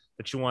that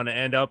you want to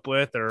end up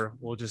with, or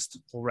we'll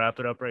wrap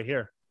it up right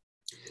here.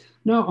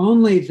 No,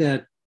 only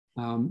that,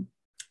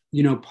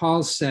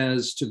 Paul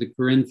says to the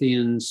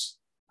Corinthians,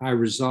 I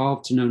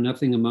resolve to know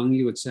nothing among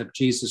you except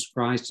Jesus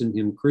Christ and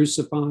him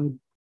crucified.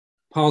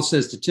 Paul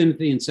says to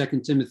Timothy in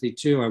 2 Timothy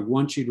 2, I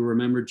want you to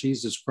remember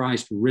Jesus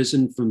Christ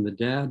risen from the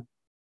dead.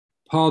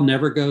 Paul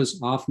never goes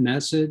off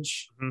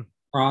message,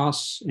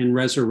 cross and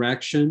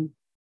resurrection.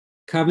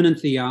 Covenant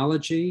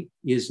theology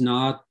is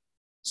not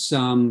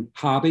some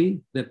hobby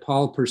that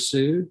Paul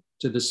pursued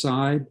to the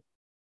side.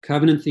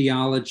 Covenant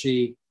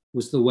theology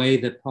was the way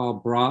that Paul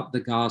brought the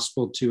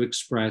gospel to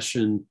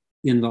expression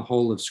in the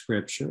whole of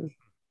Scripture.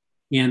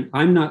 And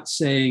I'm not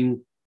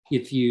saying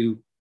if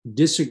you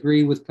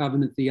disagree with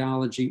covenant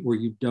theology or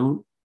you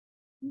don't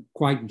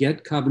quite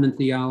get covenant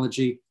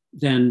theology,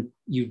 then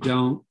you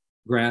don't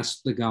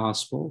grasp the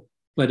gospel.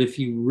 But if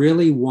you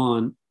really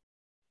want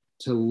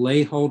to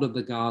lay hold of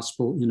the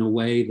gospel in a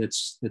way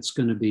that's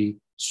going to be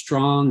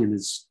strong and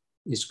is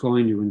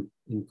going to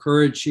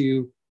encourage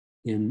you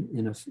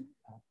in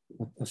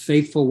a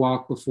faithful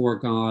walk before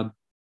God,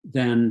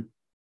 then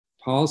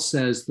Paul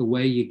says the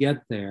way you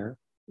get there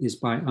is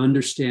by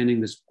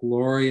understanding this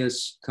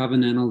glorious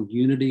covenantal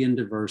unity and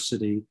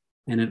diversity,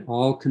 and it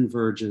all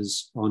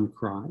converges on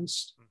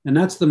Christ. And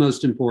that's the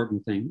most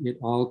important thing. It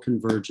all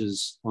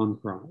converges on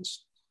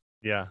Christ.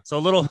 Yeah. So a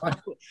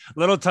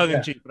little tongue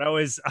in cheek, but I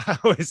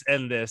always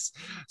end this.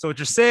 So what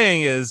you're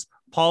saying is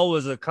Paul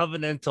was a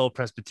covenantal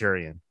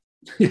Presbyterian.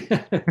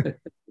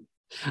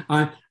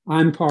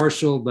 I'm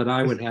partial, but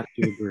I would have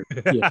to agree.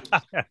 Yeah.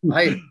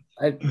 I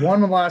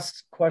one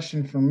last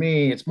question for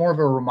me. It's more of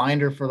a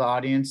reminder for the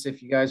audience.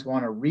 If you guys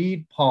want to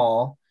read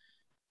Paul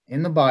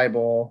in the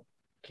Bible,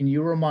 can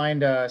you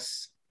remind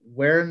us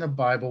where in the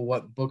Bible,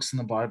 what books in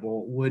the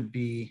Bible would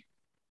be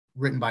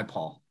written by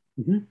Paul?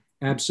 Mm-hmm.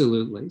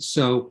 Absolutely.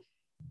 So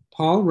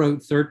Paul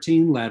wrote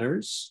 13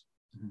 letters,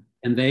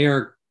 and they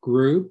are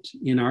grouped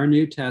in our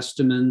New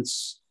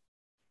Testaments,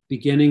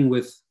 beginning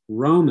with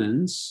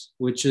Romans,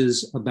 which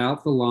is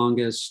about the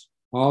longest,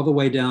 all the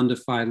way down to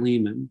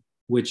Philemon,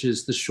 which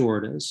is the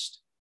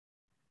shortest.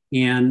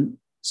 And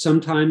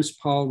sometimes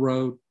Paul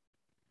wrote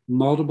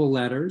multiple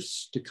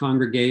letters to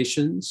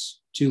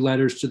congregations, 2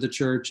 letters to the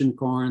church in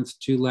Corinth,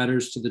 2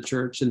 letters to the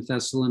church in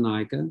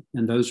Thessalonica,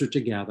 and those are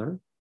together.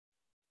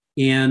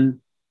 And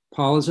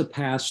Paul is a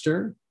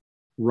pastor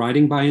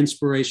writing by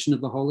inspiration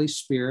of the Holy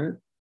Spirit,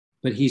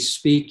 but he's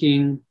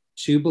speaking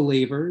to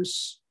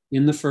believers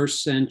in the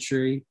first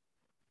century,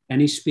 and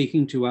he's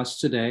speaking to us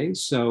today.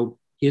 So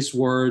his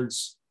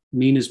words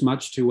mean as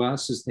much to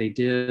us as they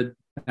did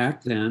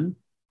back then.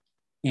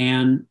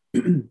 And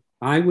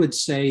I would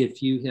say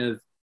if you have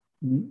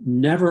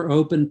never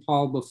opened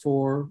Paul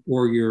before,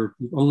 or you've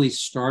only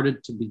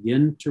started to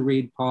begin to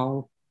read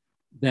Paul,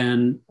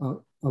 then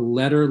a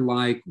letter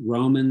like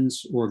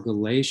Romans or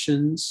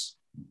Galatians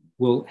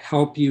will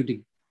help you to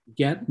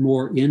get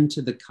more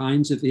into the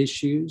kinds of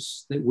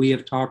issues that we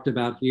have talked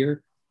about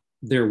here.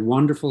 They're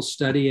wonderful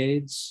study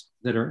aids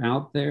that are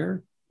out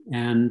there,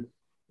 and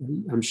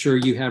I'm sure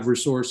you have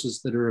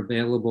resources that are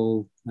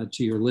available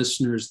to your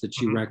listeners that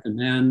you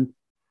recommend.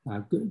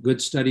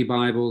 Good study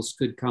Bibles,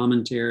 good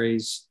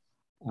commentaries.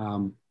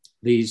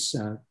 These,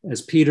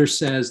 as Peter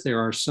says, there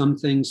are some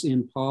things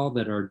in Paul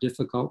that are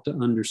difficult to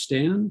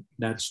understand.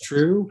 That's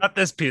true. Not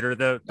this Peter.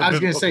 I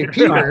was going to say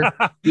Peter.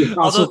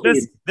 Although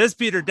this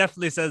Peter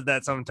definitely says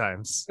that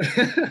sometimes.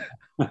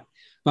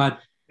 But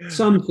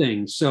some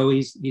things. So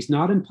he's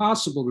not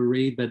impossible to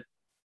read, but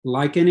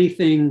like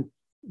anything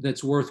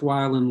that's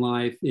worthwhile in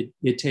life,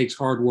 it takes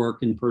hard work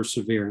and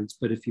perseverance.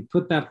 But if you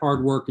put that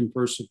hard work and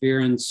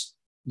perseverance,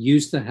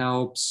 use the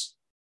helps,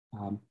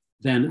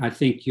 then I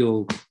think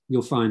you'll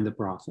find the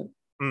profit.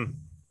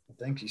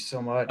 Thank you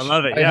so much. I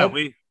love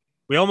it.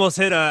 We almost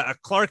hit a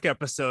Clark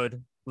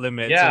episode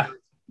limit. Yeah.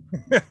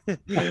 So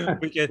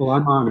well,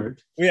 I'm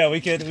honored. Yeah,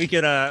 we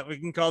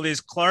can call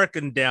these Clark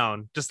and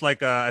down, just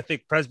like I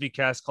think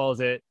Presbycast calls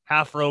it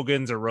half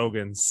Rogans or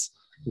Rogans.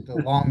 The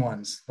long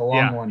ones.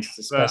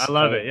 I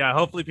love it. Yeah,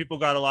 hopefully people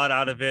got a lot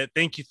out of it.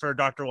 Thank you for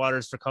Dr.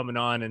 Waters for coming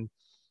on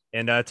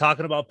and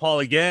talking about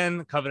Paul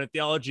again, covenant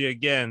theology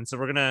again. So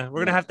we're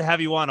gonna have to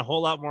have you on a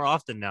whole lot more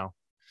often now.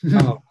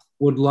 Oh,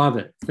 would love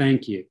it.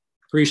 Thank you.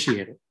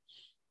 Appreciate it.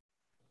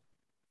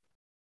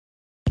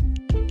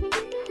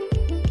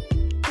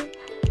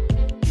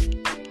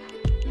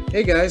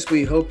 Hey guys,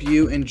 we hope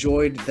you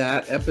enjoyed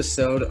that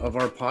episode of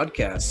our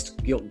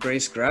podcast, Guilt,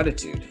 Grace,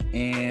 Gratitude.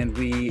 And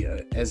we,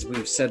 as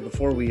we've said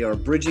before, we are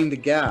bridging the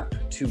gap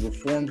to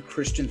Reformed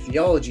Christian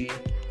theology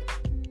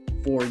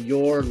for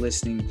your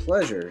listening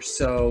pleasure.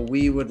 So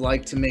we would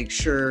like to make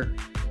sure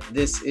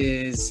this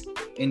is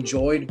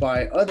enjoyed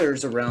by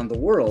others around the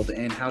world.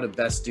 And how to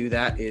best do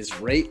that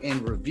is rate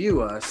and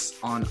review us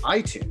on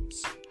iTunes.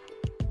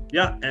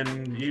 Yeah,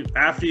 and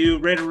after you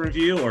rate and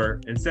review,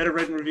 or instead of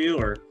rate and review,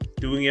 or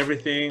doing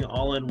everything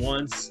all in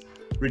once,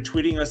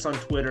 retweeting us on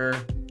Twitter,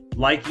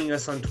 liking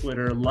us on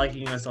Twitter,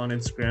 liking us on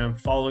Instagram,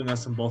 following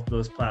us on both of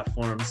those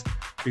platforms,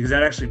 because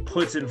that actually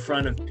puts in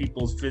front of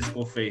people's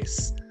physical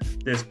face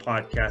this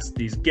podcast,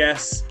 these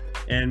guests,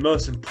 and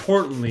most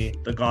importantly,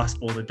 the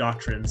gospel, the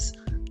doctrines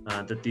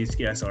that these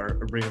guests are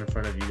bringing in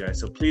front of you guys.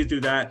 So please do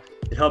that.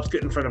 It helps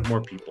get in front of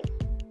more people.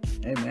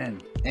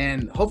 Amen.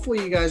 And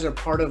hopefully you guys are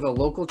part of a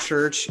local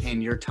church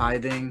and you're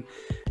tithing.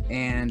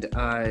 And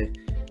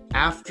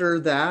after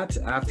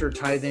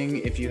tithing,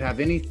 if you have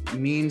any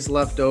means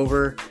left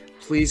over,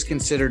 please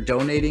consider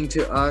donating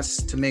to us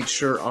to make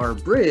sure our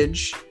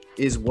bridge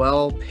is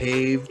well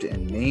paved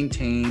and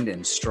maintained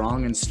and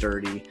strong and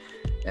sturdy,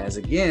 as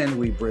again,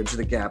 we bridge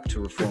the gap to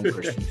Reformed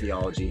Christian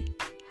theology.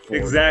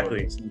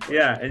 Exactly.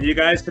 Yeah. And you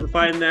guys can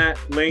find that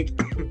link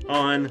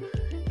on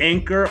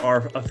Anchor,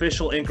 our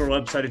official Anchor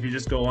website. If you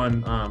just go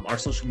on our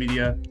social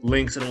media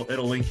links,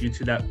 it'll link you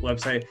to that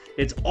website.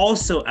 It's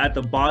also at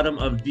the bottom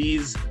of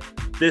this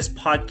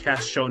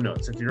podcast show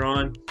notes. If you're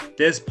on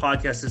this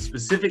podcast, this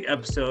specific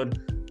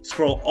episode,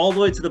 scroll all the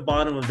way to the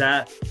bottom of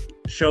that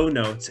show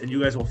notes, and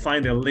you guys will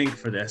find a link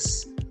for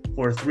this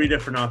for 3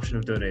 different options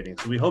of donating.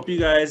 So we hope you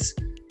guys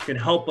can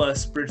help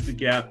us bridge the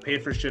gap, pay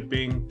for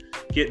shipping,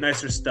 get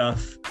nicer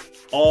stuff,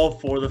 all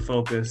for the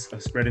focus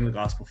of spreading the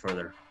gospel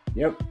further.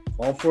 Yep.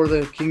 All for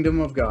the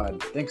kingdom of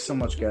God. Thanks so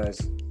much, guys.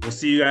 We'll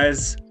see you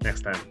guys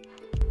next time.